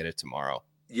I may get it tomorrow.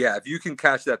 Yeah, if you can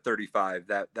catch that 35,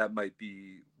 that might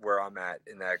be where I'm at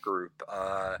in that group.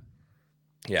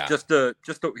 Yeah, just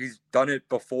he's done it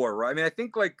before, right? I mean, I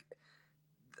think, like,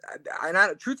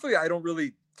 truthfully, I don't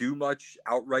really do much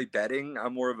outright betting.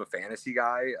 I'm more of a fantasy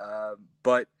guy.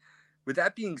 But with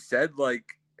that being said, like,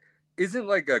 isn't,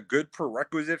 like, a good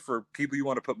prerequisite for people you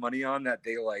want to put money on that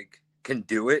they, like, can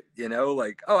do it, you know?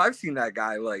 Like, oh, I've seen that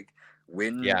guy, like,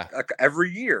 win every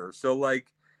year. So, like,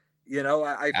 you know,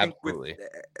 I think absolutely.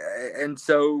 And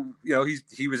so, you know,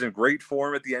 he was in great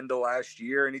form at the end of last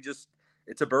year, and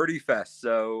it's a birdie fest.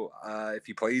 So if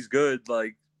he plays good,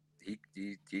 like,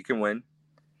 he can win.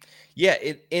 Yeah,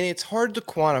 and it's hard to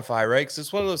quantify, right? Because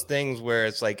it's one of those things where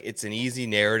it's like it's an easy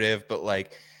narrative, but,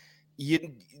 like,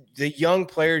 the young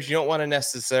players, you don't want to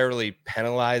necessarily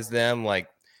penalize them. Like,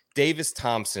 Davis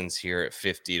Thompson's here at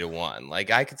 50-1. Like,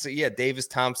 I could say, yeah, Davis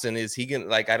Thompson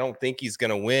I don't think he's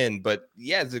gonna win, but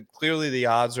yeah, clearly the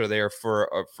odds are there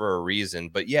for a reason.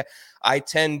 But yeah, I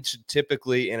tend to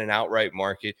typically in an outright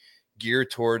market gear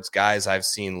towards guys I've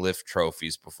seen lift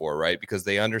trophies before, right? Because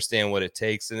they understand what it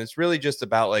takes, and it's really just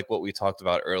about, like, what we talked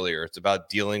about earlier. It's about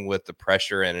dealing with the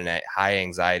pressure in a high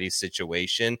anxiety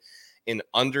situation, and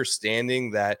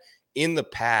understanding that in the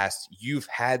past, you've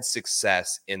had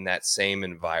success in that same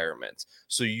environment.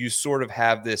 So you sort of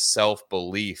have this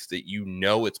self-belief that you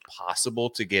know it's possible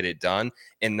to get it done,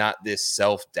 and not this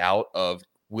self-doubt of,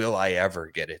 will I ever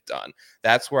get it done?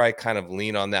 That's where I kind of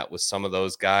lean on that with some of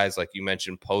those guys. Like you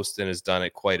mentioned, Poston has done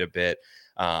it quite a bit.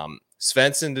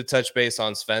 Svensson, to touch base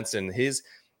on Svensson,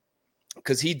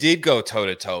 because he did go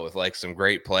toe-to-toe with, like, some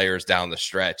great players down the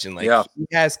stretch. And, like, he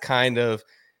has kind of...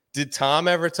 Did Tom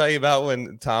ever tell you about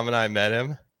when Tom and I met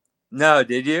him? No,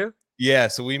 did you? Yeah,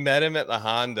 so we met him at the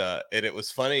Honda, and it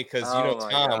was funny because Oh my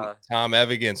God. Tom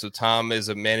Evigan. So Tom is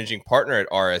a managing partner at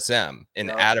RSM, and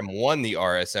Yep. Adam won the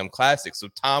RSM Classic. So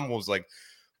Tom was like,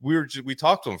 we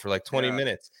talked to him for like 20 Yeah.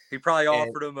 minutes. He probably And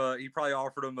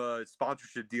offered him a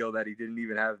sponsorship deal that he didn't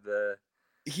even have the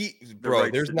bro,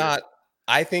 rights there's to do. not.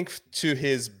 I think to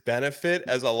his benefit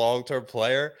as a long-term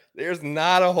player, there's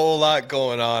not a whole lot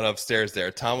going on upstairs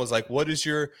there. Tom was like, "What is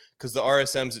your?" Because the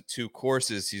RSM's at 2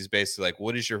 courses. He's basically like,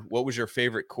 "What was your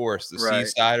favorite course, the Right.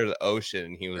 seaside or the ocean?"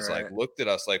 And he was like, Right. looked at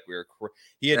us like we were.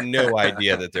 He had no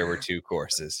idea that there were 2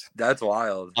 courses That's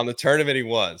wild. on the tournament he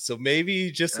won. So maybe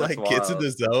he just That's like gets in wild.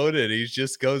 the zone and he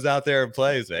just goes out there and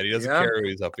plays. Man, he doesn't Yeah. care who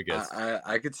he's up against.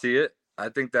 I could see it. I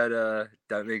think that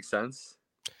makes sense.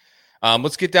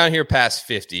 Let's get down here past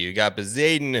 50. You got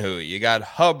Bezaden, you got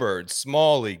Hubbard,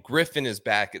 Smalley, Griffin is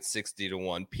back at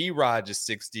 60-1. P-Rod is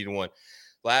 60-1.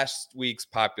 Last week's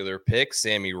popular pick,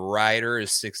 Sammy Ryder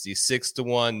is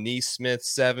 66-1. Neesmith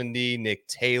 70, Nick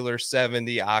Taylor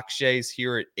 70, Akshay's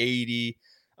here at 80.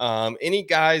 Any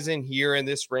guys in here in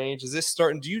this range? Is this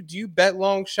starting? Do you bet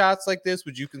long shots like this?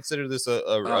 Would you consider this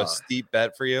a steep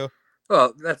bet for you?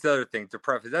 Well, that's the other thing to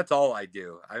preface. That's all I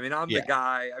do. I mean, I'm the Yeah.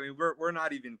 guy. I mean, we're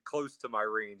not even close to my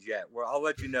range yet. Well, I'll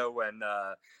let you know when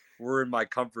we're in my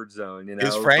comfort zone. You know,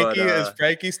 Is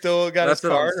Frankie still got his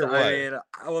card or what? I mean,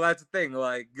 well, that's the thing.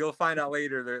 Like, you'll find out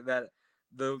later that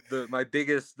the my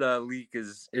biggest leak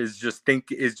is just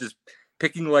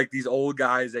picking like these old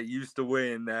guys that used to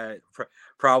win that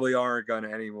probably aren't gonna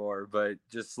anymore. But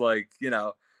just like,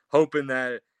 hoping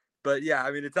that. But yeah,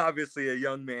 I mean, it's obviously a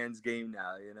young man's game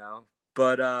now.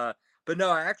 But no,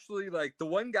 I actually like the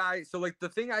one guy. So like the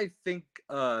thing I think,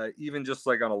 even just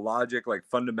like on a logic, like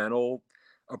fundamental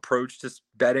approach to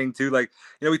betting too, like,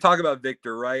 we talk about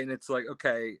Victor, right? And it's like,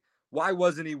 okay, why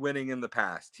wasn't he winning in the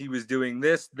past? He was doing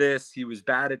this, he was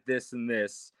bad at this and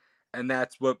this, and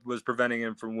that's what was preventing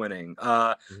him from winning.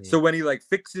 So when he like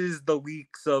fixes the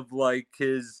leaks of like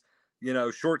his,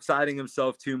 short-siding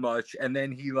himself too much, and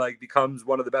then he like becomes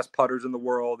one of the best putters in the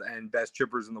world and best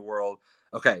chippers in the world.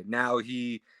 Okay, now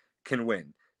he can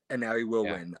win, and now he will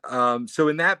win. So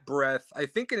in that breath, I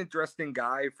think an interesting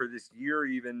guy for this year,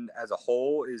 even as a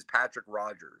whole, is Patrick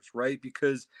Rogers, right?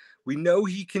 Because we know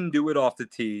he can do it off the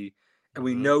tee, and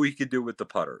we know he could do it with the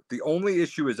putter. The only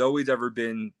issue has always ever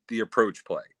been the approach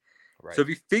play. Right. So if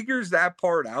he figures that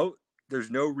part out,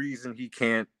 there's no reason he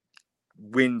can't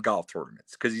win golf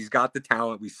tournaments, because he's got the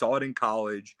talent. We saw it in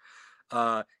college.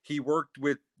 He worked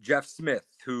with Jeff Smith,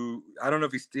 who I don't know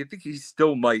if I think he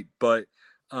still might, but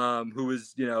who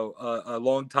was, a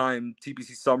longtime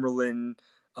TPC Summerlin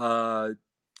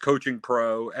coaching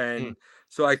pro. And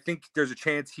so I think there's a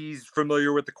chance he's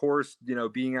familiar with the course,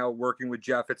 being out working with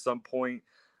Jeff at some point.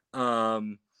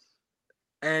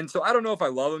 And so I don't know if I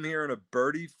love him here in a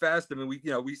birdie fest. I mean,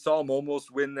 we saw him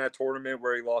almost win that tournament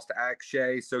where he lost to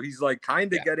Akshay. So he's like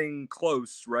kind of getting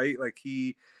close, right? Like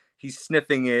he's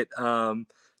sniffing it.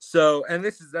 So, and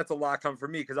that's a lot coming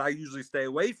from me, because I usually stay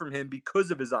away from him because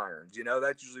of his irons.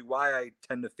 That's usually why I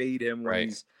tend to fade him when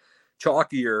he's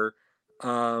chalkier.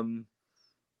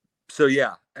 So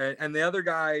yeah. And the other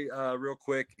guy, real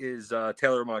quick, is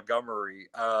Taylor Montgomery.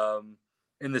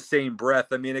 In the same breath,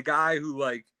 I mean, a guy who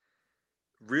like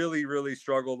really, really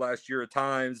struggled last year at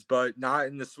times, but not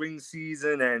in the swing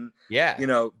season. And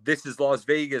this is Las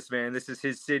Vegas, man. This is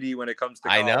his city when it comes to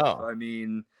golf. I know. I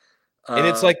mean, and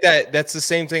it's like that. That's the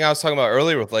same thing I was talking about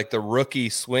earlier with like the rookie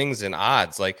swings and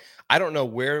odds. Like, I don't know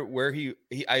where he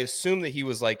I assume that he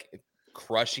was like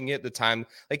crushing it at the time.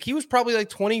 Like, he was probably like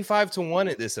 25-1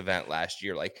 at this event last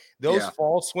year. Like those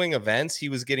fall swing events, he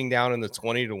was getting down in the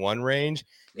 20-1 range.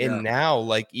 And now,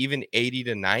 like, even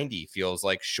 80-90 feels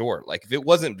like short. Like, if it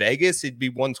wasn't Vegas, it'd be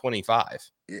 125.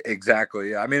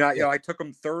 Exactly. I mean, I took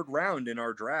him third round in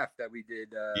our draft that we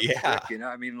did. Rick,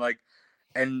 I mean, like,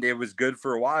 and it was good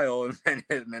for a while, and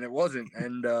then it wasn't.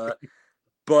 And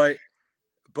but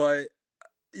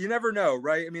you never know,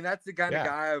 right? I mean, that's the kind of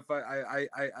guy. If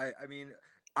I mean,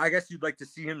 I guess you'd like to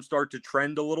see him start to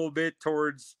trend a little bit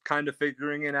towards kind of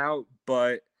figuring it out,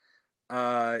 but.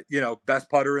 Best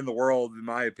putter in the world, in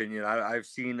my opinion. I've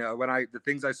seen the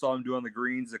things I saw him do on the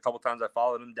greens. A couple times I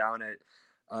followed him down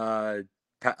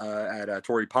at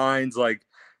Torrey Pines. Like,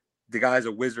 the guy's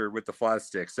a wizard with the flat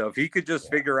stick. So if he could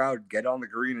just figure out, get on the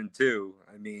green in 2,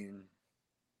 I mean,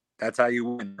 that's how you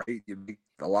win, right? You make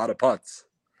a lot of putts.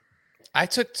 I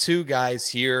took 2 guys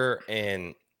here,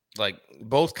 and like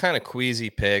both kind of queasy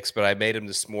picks, but I made them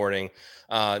this morning.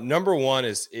 Number 1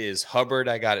 is Hubbard.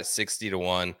 I got at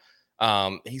 60-1.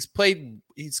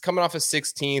 He's coming off a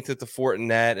 16th at the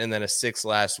Fortinet and then a 6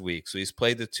 last week. So he's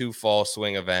played the 2 fall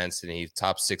swing events and he's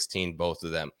top 16 both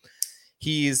of them.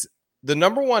 He's the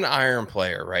number 1 iron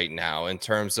player right now in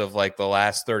terms of like the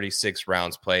last 36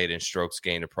 rounds played in strokes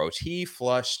gained approach. He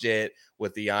flushed it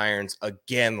with the irons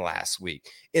again last week.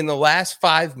 In the last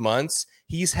 5 months,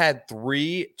 he's had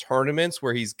 3 tournaments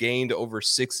where he's gained over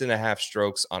 6.5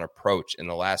 strokes on approach in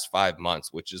the last 5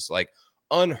 months, which is like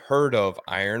unheard of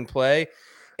iron play.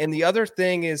 And the other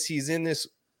thing is he's in this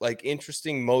like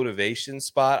interesting motivation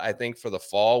spot, I think, for the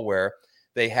fall where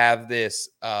they have this,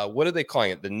 what are they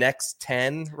calling it? The next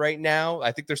 10 right now.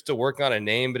 I think they're still working on a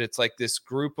name, but it's like this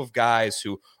group of guys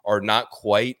who are not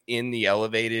quite in the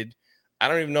elevated. I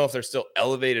don't even know if they're still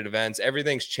elevated events.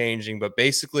 Everything's changing, but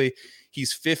basically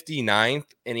he's 59th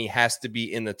and he has to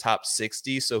be in the top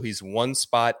 60. So he's 1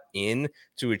 spot in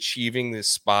to achieving this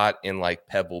spot in like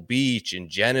Pebble Beach and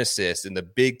Genesis and the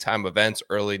big time events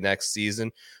early next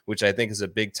season, which I think is a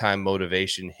big time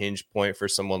motivation hinge point for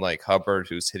someone like Hubbard,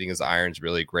 who's hitting his irons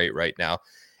really great right now.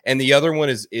 And the other one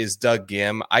is Doug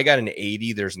Gim. I got an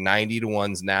 80. There's 90 to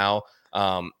 1s now.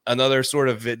 Another sort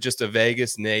of just a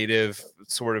Vegas native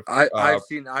sort of. I've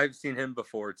seen him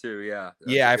before too. Yeah.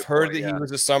 I've heard that he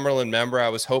was a Summerlin member. I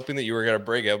was hoping that you were going to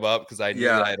bring him up because I knew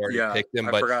that I'd already picked him.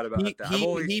 I forgot about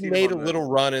that. He made a little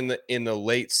run in the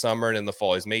late summer and in the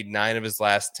fall. He's made 9 of his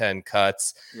last 10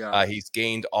 cuts. Yeah. He's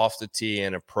gained off the tee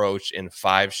and approach in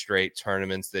 5 straight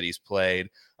tournaments that he's played.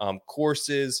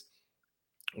 Courses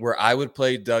where I would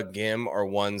play Doug Gim are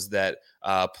ones that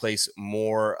place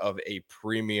more of a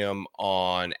premium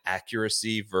on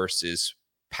accuracy versus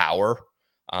power.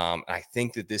 I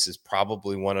think that this is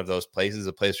probably one of those places,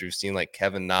 a place where you've seen like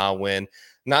Kevin Na win.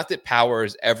 Not that power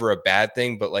is ever a bad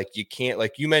thing, but like you can't,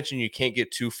 like you mentioned, you can't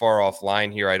get too far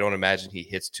offline here. I don't imagine he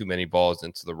hits too many balls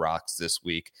into the rocks this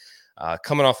week.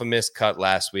 Coming off a missed cut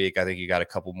last week, I think you got a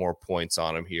couple more points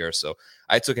on him here. So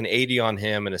I took an 80 on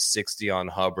him and a 60 on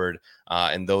Hubbard,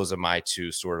 and those are my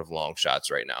 2 sort of long shots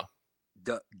right now.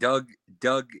 Doug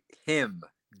him.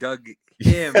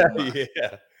 Yeah.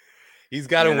 He's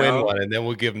got to win one, and then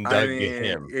we'll give him Doug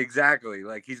him. Exactly.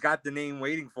 Like he's got the name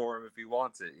waiting for him if he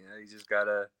wants it. You know, he's just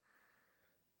gotta.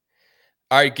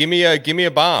 All right, give me a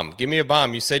bomb. Give me a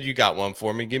bomb. You said you got one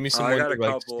for me. Give me some more. I got a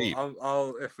couple.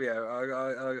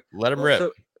 Let him rip.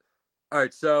 So, all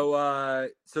right, so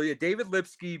David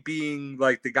Lipsky being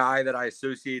like the guy that I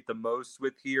associate the most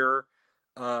with here,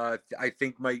 I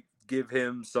think might give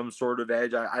him some sort of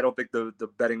edge. I don't think the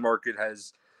betting market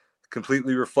has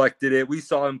completely reflected it. We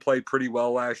saw him play pretty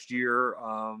well last year.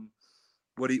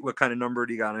 What kind of number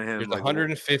do you got on him? There's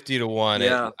 150 to 1.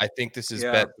 Yeah. I think this is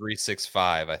bet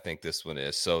 365. I think this one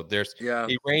is. So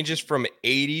it ranges from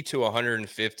 80 to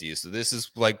 150. So this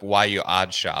is like why you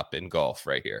odd shop in golf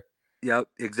right here. Yep,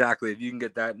 exactly. If you can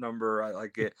get that number, I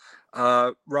like it.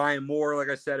 Ryan Moore, like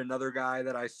I said, another guy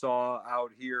that I saw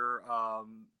out here,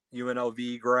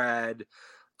 UNLV grad,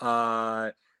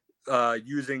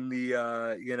 using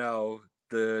the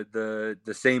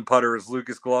same putter as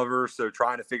Lucas Glover, so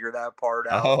trying to figure that part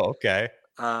out. Oh, okay.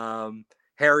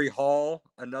 Harry Hall,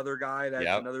 another guy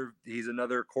he's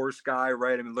another course guy,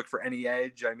 right? I mean, look for any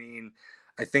edge. I mean,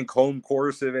 I think home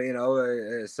course, so he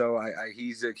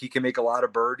can make a lot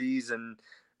of birdies, and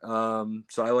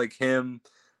so I like him.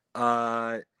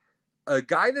 A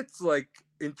guy that's like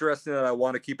interesting that I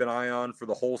want to keep an eye on for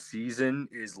the whole season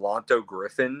is Lonto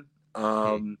Griffin.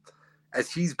 As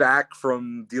he's back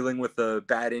from dealing with a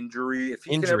bad injury, if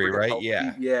he can ever get healthy,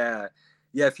 if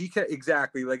he can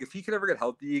if he can ever get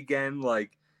healthy again,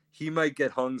 like he might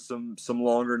get hung some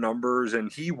longer numbers.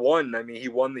 And he won. I mean, he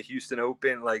won the Houston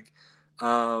Open, like,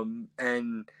 and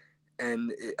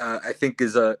I think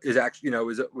is actually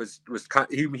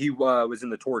he was in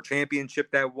the Tour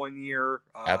Championship that one year.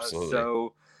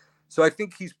 Absolutely. So I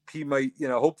think he might,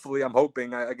 hopefully I'm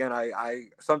hoping. I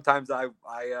sometimes I'm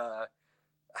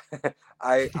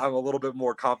a little bit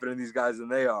more confident in these guys than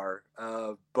they are.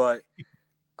 But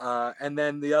and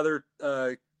then the other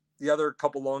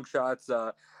couple long shots.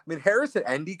 I mean, Harris at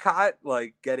Endicott,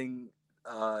 like getting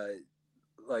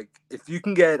like if you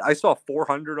can get, I saw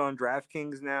 400 on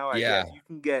DraftKings now. I guess you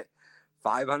can get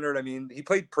 500. I mean, he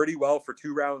played pretty well for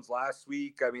 2 rounds last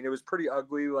week. I mean, it was pretty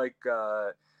ugly. Like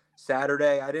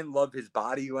Saturday, I didn't love his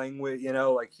body language.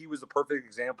 Like he was a perfect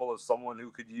example of someone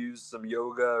who could use some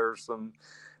yoga or some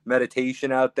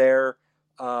meditation out there.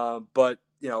 But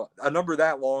a number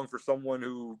that long for someone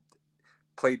who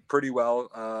played pretty well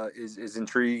is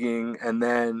intriguing. And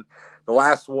then the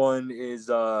last one is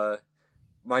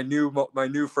my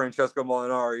new Francesco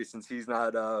Molinari, since he's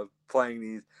not playing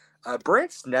these.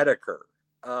 Brandt Snedeker.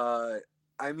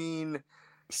 I mean,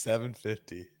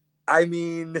 750. I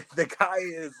mean, the guy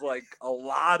is like a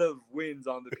lot of wins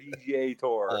on the PGA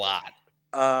Tour. A lot.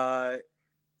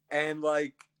 And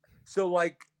like, so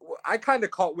like, I kind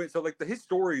of caught wind. So like, his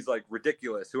story is like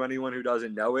ridiculous to anyone who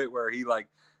doesn't know it, where he like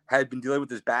had been dealing with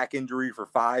this back injury for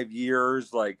 5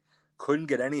 years, like couldn't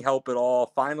get any help at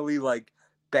all. Finally, like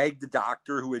begged the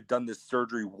doctor who had done this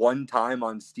surgery one time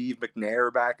on Steve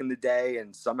McNair back in the day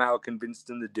and somehow convinced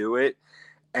him to do it.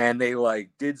 And they like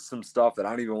did some stuff that I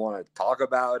don't even want to talk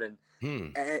about. And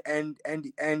he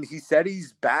said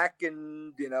he's back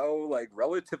and, you know, like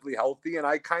relatively healthy. And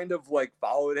I kind of like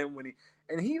followed him when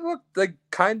he looked like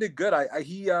kind of good.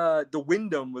 The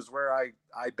Wyndham was where I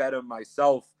bet him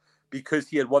myself because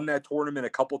he had won that tournament a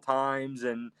couple times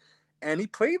and he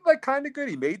played like kind of good.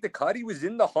 He made the cut. He was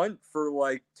in the hunt for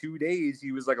like 2 days.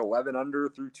 He was like 11 under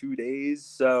through 2 days.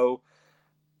 So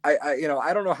I you know,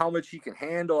 I don't know how much he can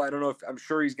handle. I don't know I'm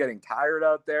sure he's getting tired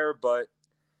out there, but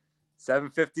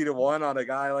 750 to 1 on a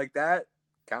guy like that,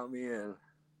 count me in.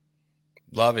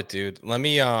 Love it, dude. Let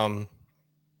me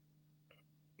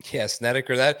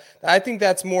Snedeker, that I think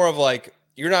that's more of like,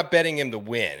 you're not betting him to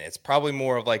win. It's probably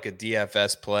more of like a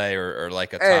DFS play or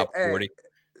like a top 40.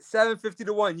 750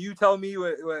 to 1. You tell me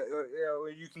when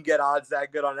you can get odds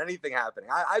that good on anything happening.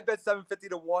 I bet 750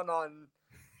 to 1 on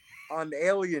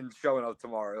aliens showing up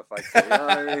tomorrow if I could. You know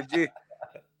what I mean? Gee.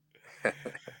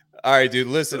 All right, dude.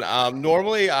 Listen,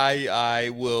 normally I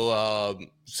will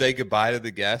say goodbye to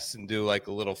the guests and do like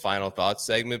a little final thoughts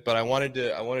segment, but I wanted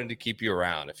to keep you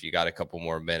around if you got a couple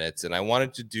more minutes, and I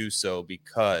wanted to do so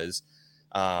because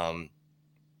I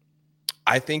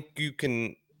think you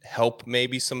can help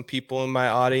maybe some people in my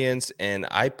audience, and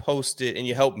I posted, and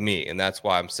you helped me, and that's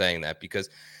why I'm saying that, because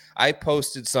I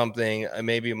posted something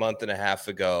maybe a month and a half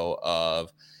ago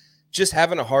of just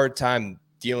having a hard time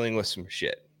dealing with some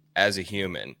shit as a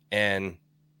human. And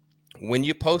when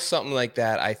you post something like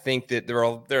that, I think that there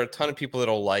are a ton of people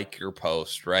that'll like your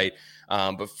post, right?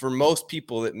 But for most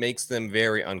people, it makes them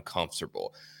very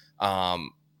uncomfortable.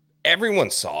 Everyone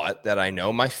saw it that I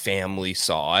know. My family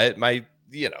saw it. My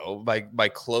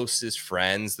closest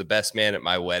friends, the best man at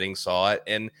my wedding saw it.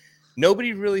 And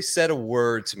nobody really said a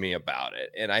word to me about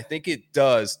it. And I think it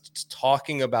does,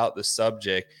 talking about the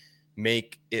subject,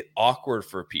 make it awkward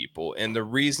for people. And the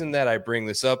reason that I bring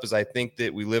this up is I think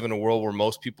that we live in a world where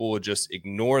most people will just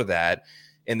ignore that,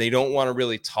 and they don't want to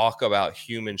really talk about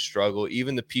human struggle,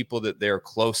 even the people that they're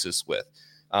closest with.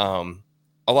 Some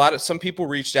people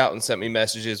reached out and sent me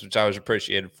messages, which I was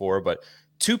appreciated for, but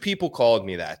 2 people called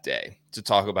me that day to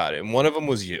talk about it. And one of them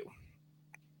was you.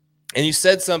 And you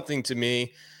said something to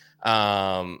me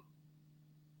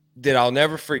that I'll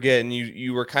never forget. And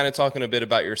you were kind of talking a bit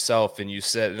about yourself, and you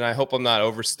said, and I hope I'm not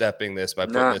overstepping this by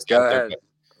putting this out there, but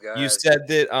you said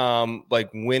that like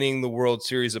winning the World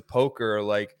Series of Poker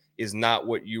like is not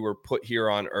what you were put here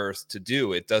on earth to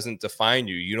do. It doesn't define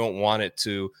you. You don't want it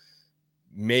to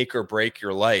make or break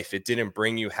your life. It didn't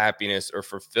bring you happiness or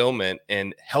fulfillment,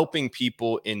 and helping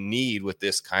people in need with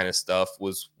this kind of stuff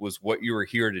was what you were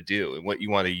here to do and what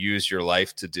you want to use your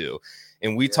life to do.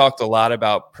 And we talked a lot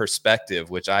about perspective,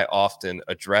 which I often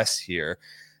address here.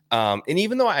 And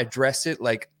even though I address it,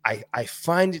 like I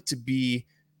find it to be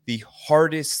the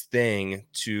hardest thing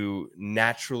to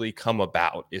naturally come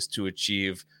about is to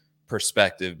achieve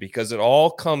perspective, because it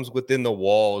all comes within the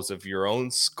walls of your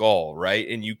own skull, right?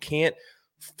 And you can't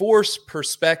force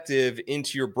perspective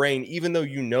into your brain, even though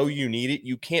you know you need it.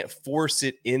 You can't force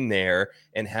it in there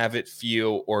and have it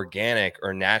feel organic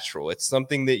or natural. It's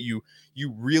something that you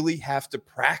really have to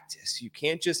practice. You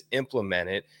can't just implement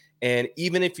it. And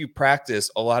even if you practice,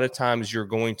 a lot of times you're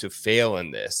going to fail in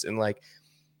this. And like,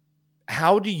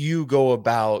 how do you go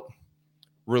about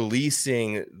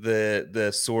releasing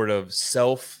the sort of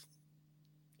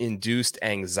self-induced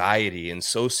anxiety and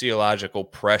sociological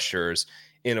pressures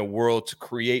in a world to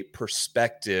create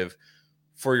perspective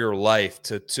for your life,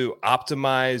 to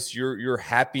optimize your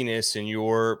happiness and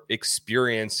your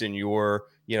experience in your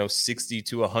 60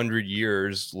 to 100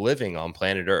 years living on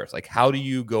planet Earth? Like, how do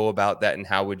you go about that, and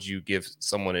how would you give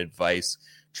someone advice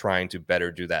trying to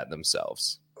better do that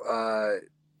themselves?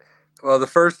 Well, the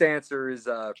first answer is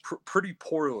pretty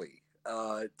poorly,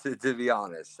 to be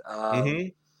honest.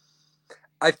 I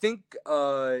think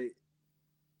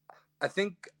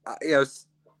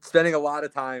spending a lot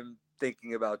of time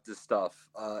thinking about this stuff.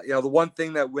 The one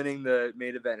thing that winning the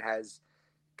main event has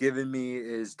given me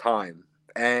is time,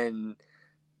 and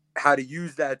how to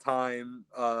use that time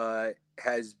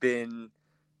has been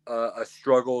a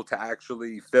struggle to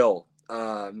actually fill,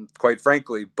 quite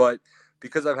frankly. But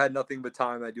because I've had nothing but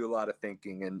time, I do a lot of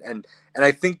thinking, and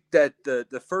I think that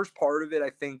the first part of it,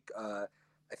 I think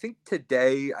I think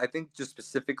today, I think just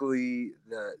specifically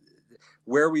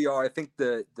where we are, I think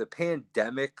the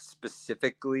pandemic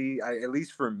specifically, at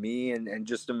least for me and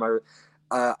just in my,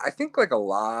 I think like a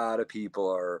lot of people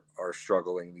are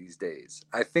struggling these days.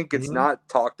 I think it's Mhm. not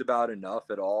talked about enough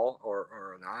at all,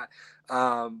 or not.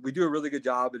 We do a really good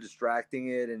job of distracting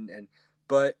it,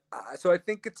 but so I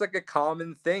think it's like a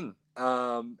common thing,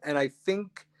 and I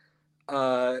think.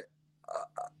 Uh,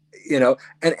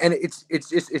 and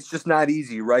it's just not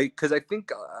easy, right? Because I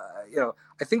think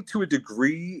I think to a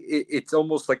degree it's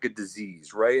almost like a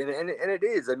disease, right? And it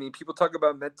is. I mean, people talk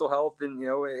about mental health, and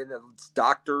and it's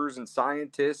doctors and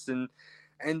scientists,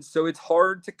 and so it's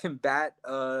hard to combat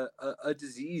a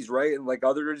disease, right? And like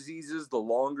other diseases, the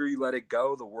longer you let it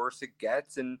go, the worse it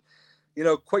gets. And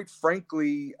quite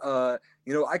frankly,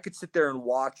 I could sit there and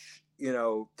watch,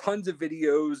 tons of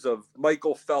videos of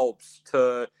Michael Phelps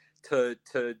to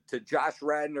Josh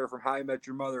Radnor from How I Met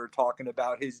Your Mother talking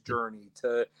about his journey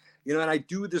to, and I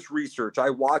do this research. I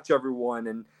watch everyone,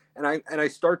 and I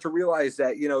start to realize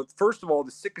that, first of all,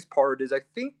 the sickest part is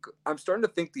I'm starting to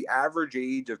think the average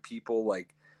age of people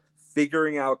like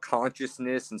figuring out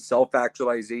consciousness and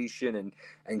self-actualization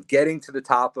and getting to the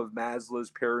top of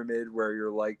Maslow's pyramid, where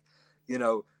you're like,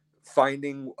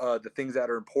 finding the things that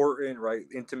are important, right?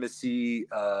 Intimacy,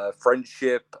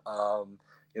 friendship,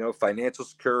 financial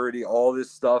security, all this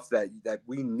stuff that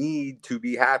we need to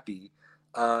be happy,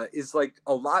 is like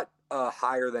a lot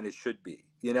higher than it should be.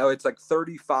 It's like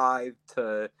 35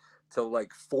 to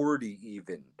like 40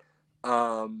 even.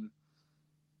 Um,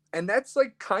 and that's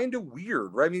like kind of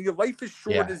weird, right? I mean, your life is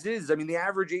short Yeah. as is. I mean, the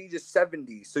average age is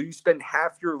 70. So you spend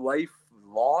half your life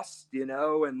lost,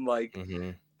 and like,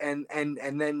 Mhm. and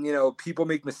then people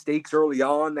make mistakes early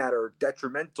on that are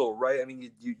detrimental, right? I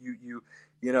mean,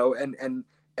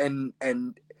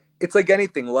 and it's like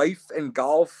anything, life and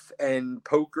golf and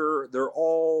poker, they're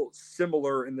all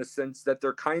similar in the sense that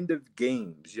they're kind of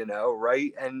games,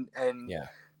 right? Yeah.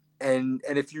 And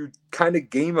if you kind of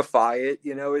gamify it,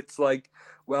 it's like,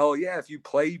 well, yeah, if you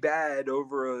play bad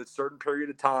over a certain period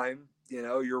of time,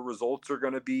 your results are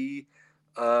going to be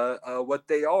what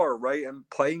they are, right? And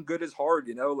playing good is hard,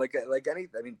 like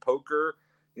anything. I mean, poker,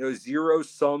 zero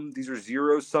sum. These are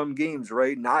zero sum games,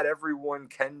 right? Not everyone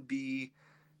can be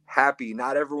happy.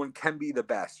 Not everyone can be the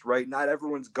best, right? Not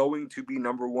everyone's going to be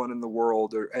number one in the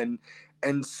world,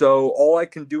 and so all I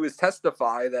can do is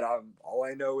testify that all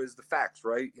I know is the facts,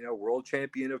 right? World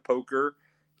champion of poker,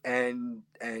 and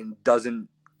doesn't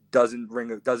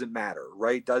matter,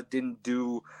 right? Didn't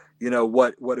do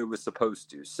what it was supposed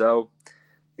to. So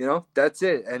that's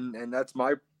it, and that's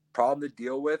my problem to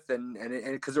deal with, and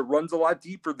because it runs a lot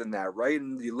deeper than that, right?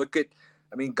 And you look at,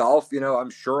 I mean, golf, I'm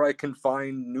sure I can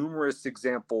find numerous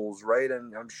examples, right?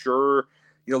 And I'm sure,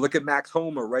 look at Max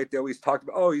Homa, right? They always talked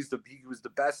about, oh, he was the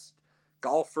best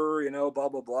golfer, blah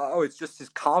blah blah. Oh, it's just his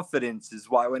confidence is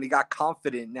why when he got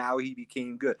confident, now he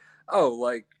became good. Oh,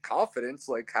 like confidence,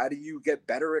 like how do you get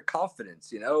better at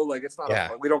confidence? Like it's not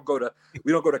Yeah. we don't go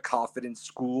to confidence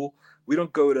school. We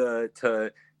don't go to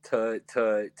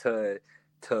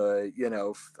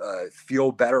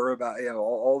feel better about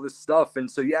all this stuff. And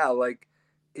so yeah, like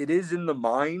it is in the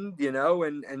mind,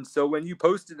 and so when you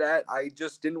posted that, I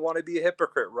just didn't want to be a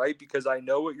hypocrite, right? Because I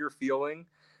know what you're feeling,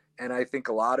 and I think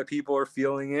a lot of people are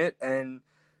feeling it. And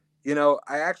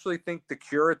I actually think the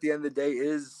cure at the end of the day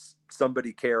is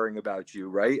somebody caring about you,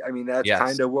 right? I mean, that's Yes.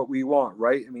 kind of what we want,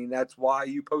 right? I mean, that's why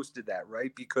you posted that,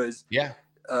 right? Because Yeah.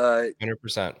 uh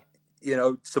 100%.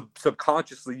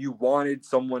 subconsciously you wanted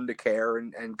someone to care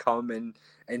and come and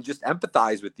just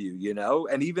empathize with you,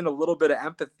 and even a little bit of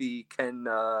empathy can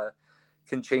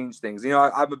change things.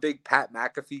 I'm a big Pat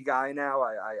McAfee guy now.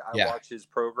 I Yeah. watch his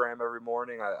program every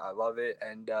morning. I love it.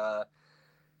 And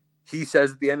he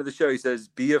says at the end of the show, he says,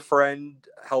 be a friend,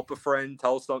 help a friend,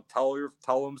 tell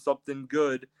them something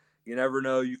good. You never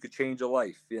know, you could change a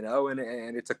life,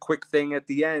 and it's a quick thing at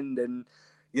the end. And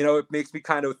it makes me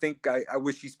kind of think I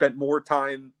wish he spent more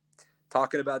time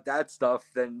talking about that stuff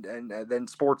than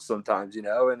sports sometimes, and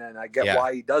I get Yeah.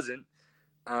 why he doesn't.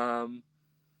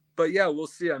 But yeah, we'll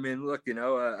see. I mean, look,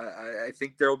 I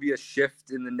think there will be a shift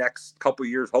in the next couple of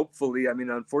years, hopefully. I mean,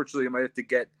 unfortunately, I might have to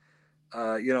get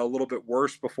a little bit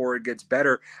worse before it gets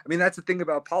better. I mean, that's the thing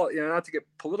about not to get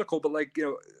political, but like,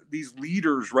 these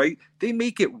leaders, right? They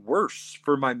make it worse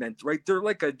for my mental, right? They're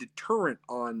like a deterrent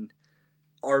on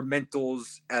our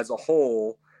mentals as a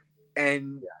whole.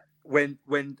 And when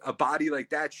a body like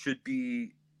that should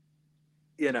be,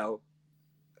 you know,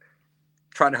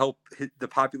 trying to help the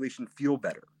population feel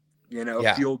better,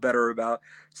 Yeah. feel better about.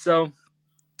 So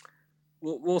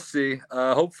we'll see.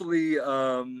 Hopefully,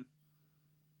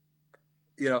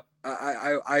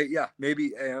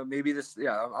 maybe this,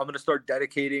 I'm going to start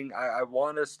dedicating. I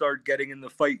want to start getting in the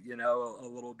fight, a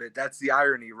little bit. That's the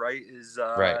irony, right?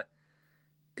 Right.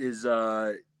 Is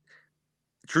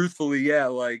truthfully, yeah,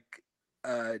 like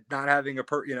not having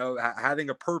having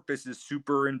a purpose is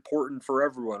super important for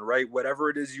everyone, right? Whatever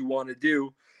it is you want to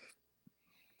do,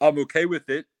 I'm okay with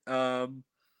it.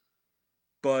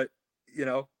 But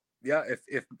yeah,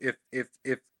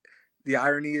 if the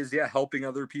irony is, yeah, helping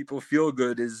other people feel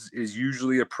good is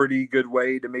usually a pretty good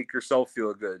way to make yourself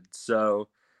feel good. So,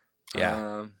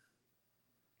 Yeah.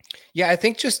 Yeah, I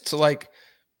think just to like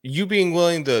you being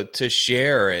willing to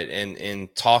share it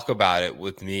and talk about it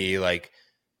with me like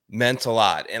meant a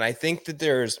lot. And I think that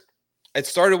it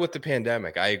started with the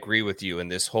pandemic. I agree with you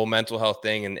and this whole mental health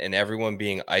thing and everyone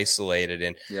being isolated.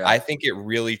 And yeah, I think it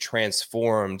really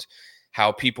transformed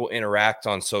how people interact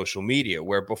on social media,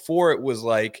 where before it was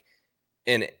like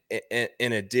in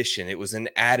addition, it was an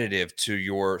additive to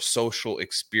your social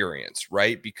experience,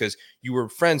 right? Because you were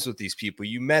friends with these people,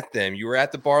 you met them, you were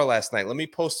at the bar last night, let me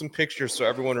post some pictures so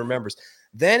everyone remembers.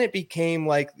 Then it became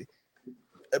like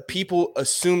people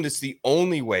assumed it's the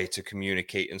only way to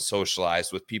communicate and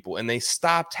socialize with people, and they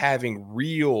stopped having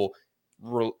real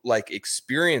like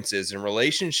experiences and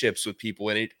relationships with people,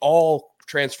 and it all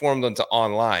transformed into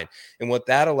online. And what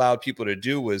that allowed people to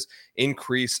do was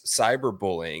increase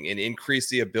cyberbullying and increase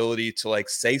the ability to like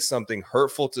say something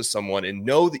hurtful to someone and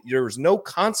know that there's no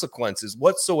consequences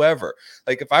whatsoever.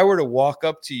 Like if I were to walk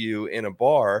up to you in a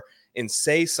bar and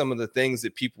say some of the things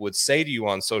that people would say to you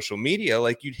on social media,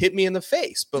 like you'd hit me in the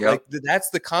face. But Yep. like that's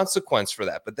the consequence for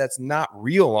that. But that's not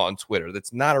real on Twitter.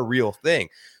 That's not a real thing.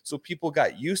 So people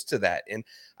got used to that. And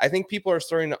I think people are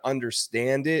starting to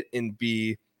understand it and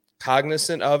be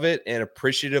cognizant of it and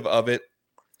appreciative of it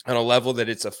on a level that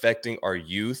it's affecting our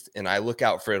youth. And I look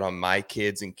out for it on my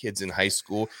kids and kids in high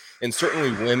school, and certainly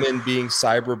women being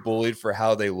cyberbullied for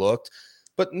how they looked.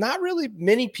 But not really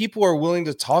many people are willing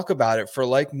to talk about it for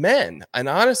like men. And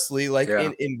honestly, like,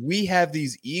 Yeah. and we have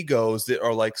these egos that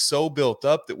are like so built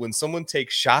up that when someone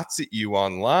takes shots at you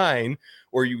online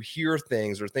or you hear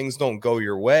things or things don't go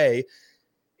your way,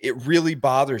 it really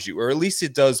bothers you, or at least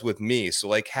it does with me. So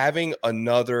like having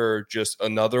another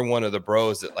one of the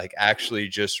bros that like actually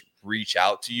just reach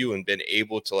out to you and been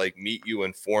able to like meet you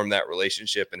and form that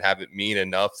relationship and have it mean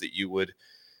enough that you would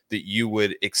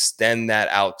extend that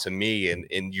out to me.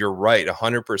 And you're right,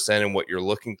 100% in what you're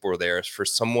looking for there is for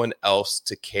someone else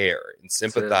to care and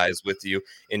sympathize with you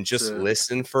and just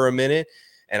listen for a minute.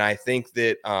 And I think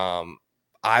that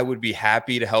I would be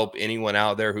happy to help anyone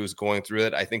out there who's going through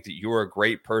it. I think that you're a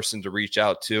great person to reach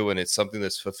out to, and it's something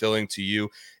that's fulfilling to you.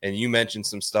 And you mentioned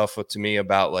some stuff to me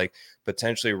about like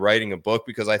potentially writing a book,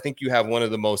 because I think you have one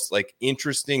of the most like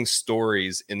interesting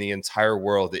stories in the entire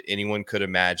world that anyone could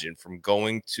imagine, from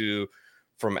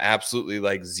absolutely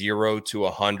like 0 to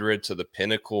 100 to the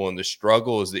pinnacle, and the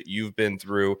struggles that you've been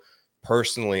through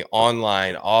personally,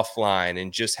 online, offline,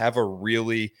 and just have a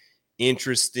really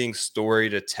interesting story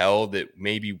to tell that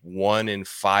maybe 1 in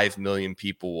 5 million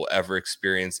people will ever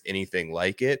experience anything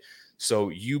like it. So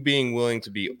you being willing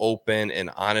to be open and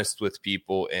honest with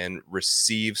people and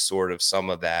receive sort of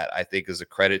some of that, I think is a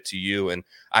credit to you. And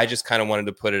I just kind of wanted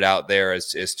to put it out there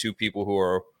as two people who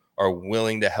are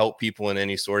willing to help people in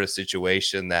any sort of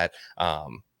situation, that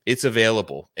it's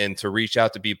available, and to reach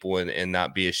out to people and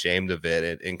not be ashamed of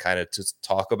it, and kind of just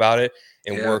talk about it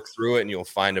and work through it, and you'll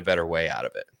find a better way out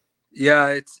of it. Yeah,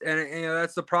 it's and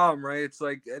that's the problem, right? It's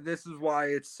like this is why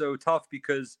it's so tough,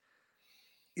 because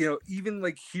even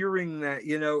like hearing that,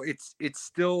 it's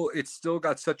still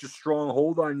got such a strong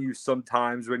hold on you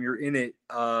sometimes when you're in it,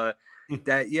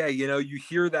 that you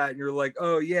hear that and you're like,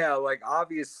 oh yeah, like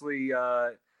obviously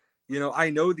I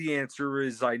know the answer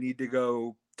is I need to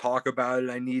go talk about it,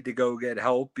 I need to go get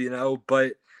help,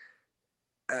 but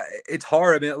it's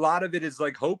hard. I mean, a lot of it is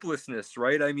like hopelessness,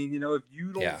 right? I mean, if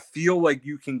you don't feel like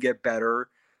you can get better,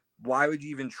 why would you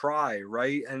even try,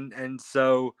 right? And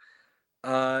so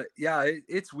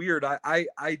it's weird. I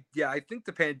think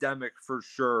the pandemic for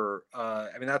sure, I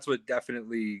mean, that's what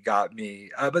definitely got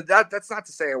me, but that's not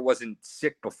to say I wasn't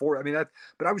sick before. I mean,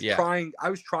 but I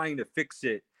was trying to fix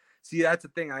it. See, that's the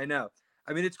thing. I know.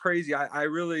 I mean, it's crazy.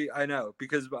 I know,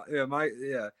 because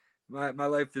my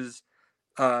life is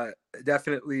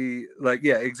definitely like,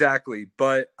 yeah, exactly.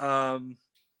 But I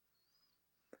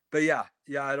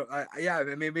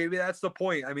mean, maybe that's the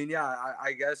point. I mean, yeah,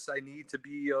 I guess I need to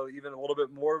be even a little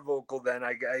bit more vocal then.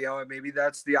 Maybe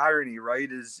that's the irony,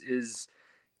 right? Is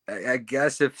I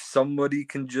guess if somebody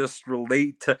can just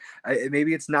relate to,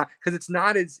 maybe it's not, because it's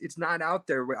not out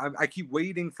there. I keep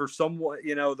waiting for someone,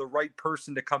 the right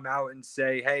person to come out and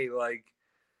say, hey, like,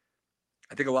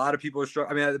 I think a lot of people are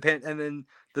struggling. I mean, and then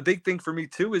the big thing for me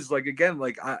too is like, again,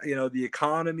 like, the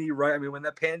economy, right? I mean, when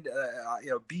that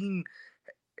being,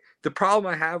 the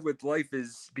problem I have with life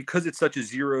is because it's such a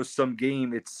zero-sum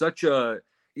game, it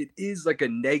is like a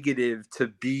negative to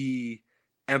be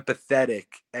empathetic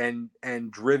and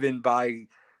driven by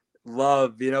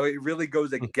love. It really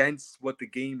goes against what the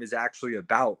game is actually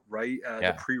about, right?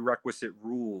 The prerequisite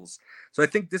rules. So I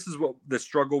think this is what the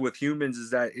struggle with humans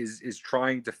is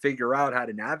trying to figure out how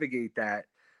to navigate that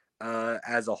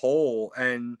as a whole.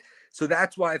 And so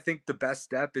that's why I think the best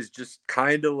step is just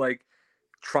kind of like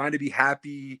trying to be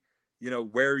happy,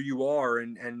 where you are,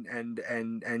 and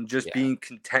just being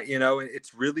content.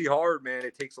 It's really hard, man.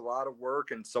 It takes a lot of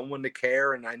work and someone to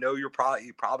care. And I know you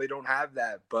probably don't have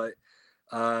that, but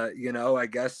I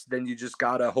guess then you just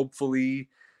gotta hopefully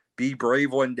be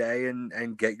brave one day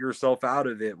and get yourself out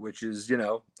of it, which is,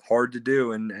 hard to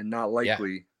do and not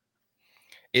likely.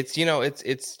 It's,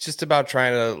 it's just about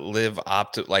trying to live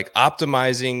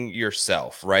optimizing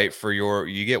yourself, right?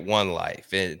 You get one life,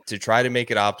 and to try to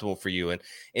make it optimal for you.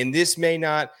 And this may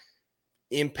not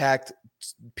impact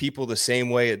people the same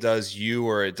way it does you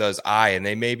or it does I, and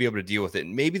they may be able to deal with it.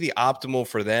 And maybe the optimal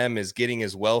for them is getting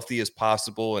as wealthy as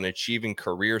possible and achieving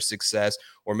career success,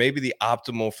 or maybe the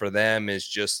optimal for them is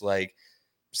just like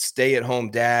stay at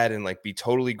home dad and like be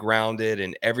totally grounded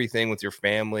and everything with your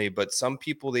family. But some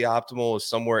people, the optimal is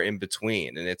somewhere in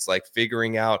between, and it's like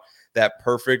figuring out that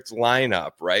perfect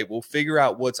lineup, right? We'll figure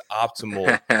out what's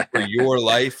optimal for your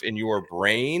life and your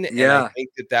brain. Yeah. And I think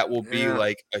that will be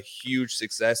like a huge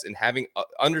success, and having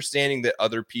understanding that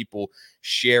other people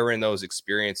share in those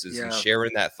experiences and share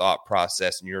in that thought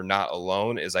process, and you're not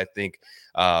alone, is, I think,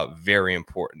 very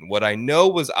important. What I know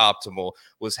was optimal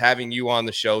was having you on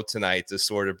the show tonight to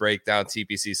sort of break down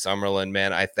TPC Summerlin.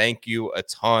 Man, I thank you a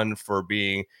ton for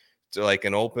being like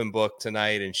an open book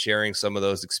tonight and sharing some of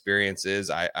those experiences.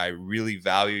 I really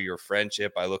value your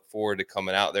friendship. I look forward to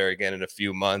coming out there again in a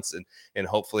few months and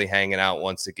hopefully hanging out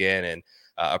once again. And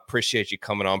appreciate you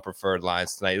coming on Preferred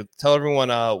Lines tonight. Tell everyone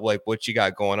like what you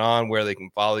got going on, where they can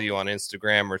follow you on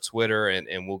Instagram or Twitter,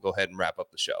 and we'll go ahead and wrap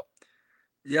up the show.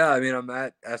 Yeah, I mean, I'm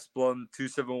at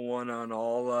sblum271 on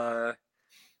all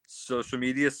social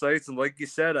media sites. And like you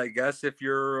said, I guess if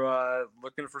you're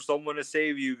looking for someone to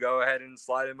save you, go ahead and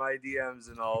slide in my DMs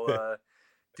and I'll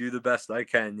do the best I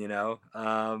can,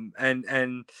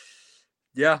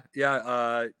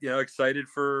 excited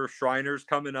for Shriners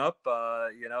coming up.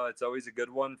 It's always a good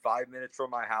one, 5 minutes from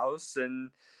my house, and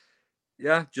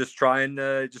just try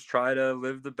to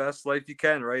live the best life you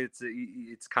can, right? It's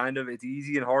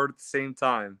easy and hard at the same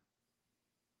time.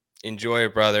 Enjoy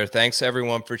it, brother. Thanks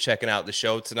everyone for checking out the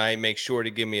show tonight. Make sure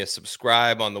to give me a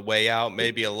subscribe on the way out,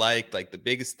 maybe a like the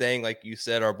biggest thing, like you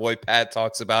said, our boy Pat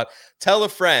talks about. Tell a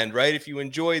friend, right? If you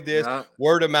enjoyed this,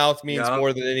 word of mouth means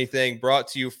more than anything. Brought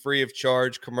to you free of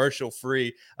charge, commercial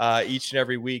free, each and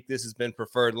every week. This has been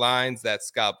Preferred Lines. That's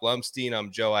Scott Blumstein.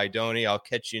 I'm Joe Idoni. I'll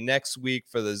catch you next week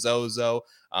for the Zozo.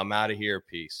 I'm out of here.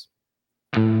 Peace.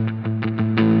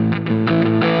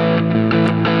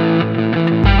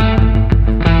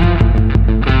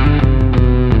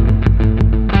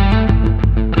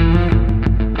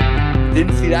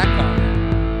 Didn't see that coming.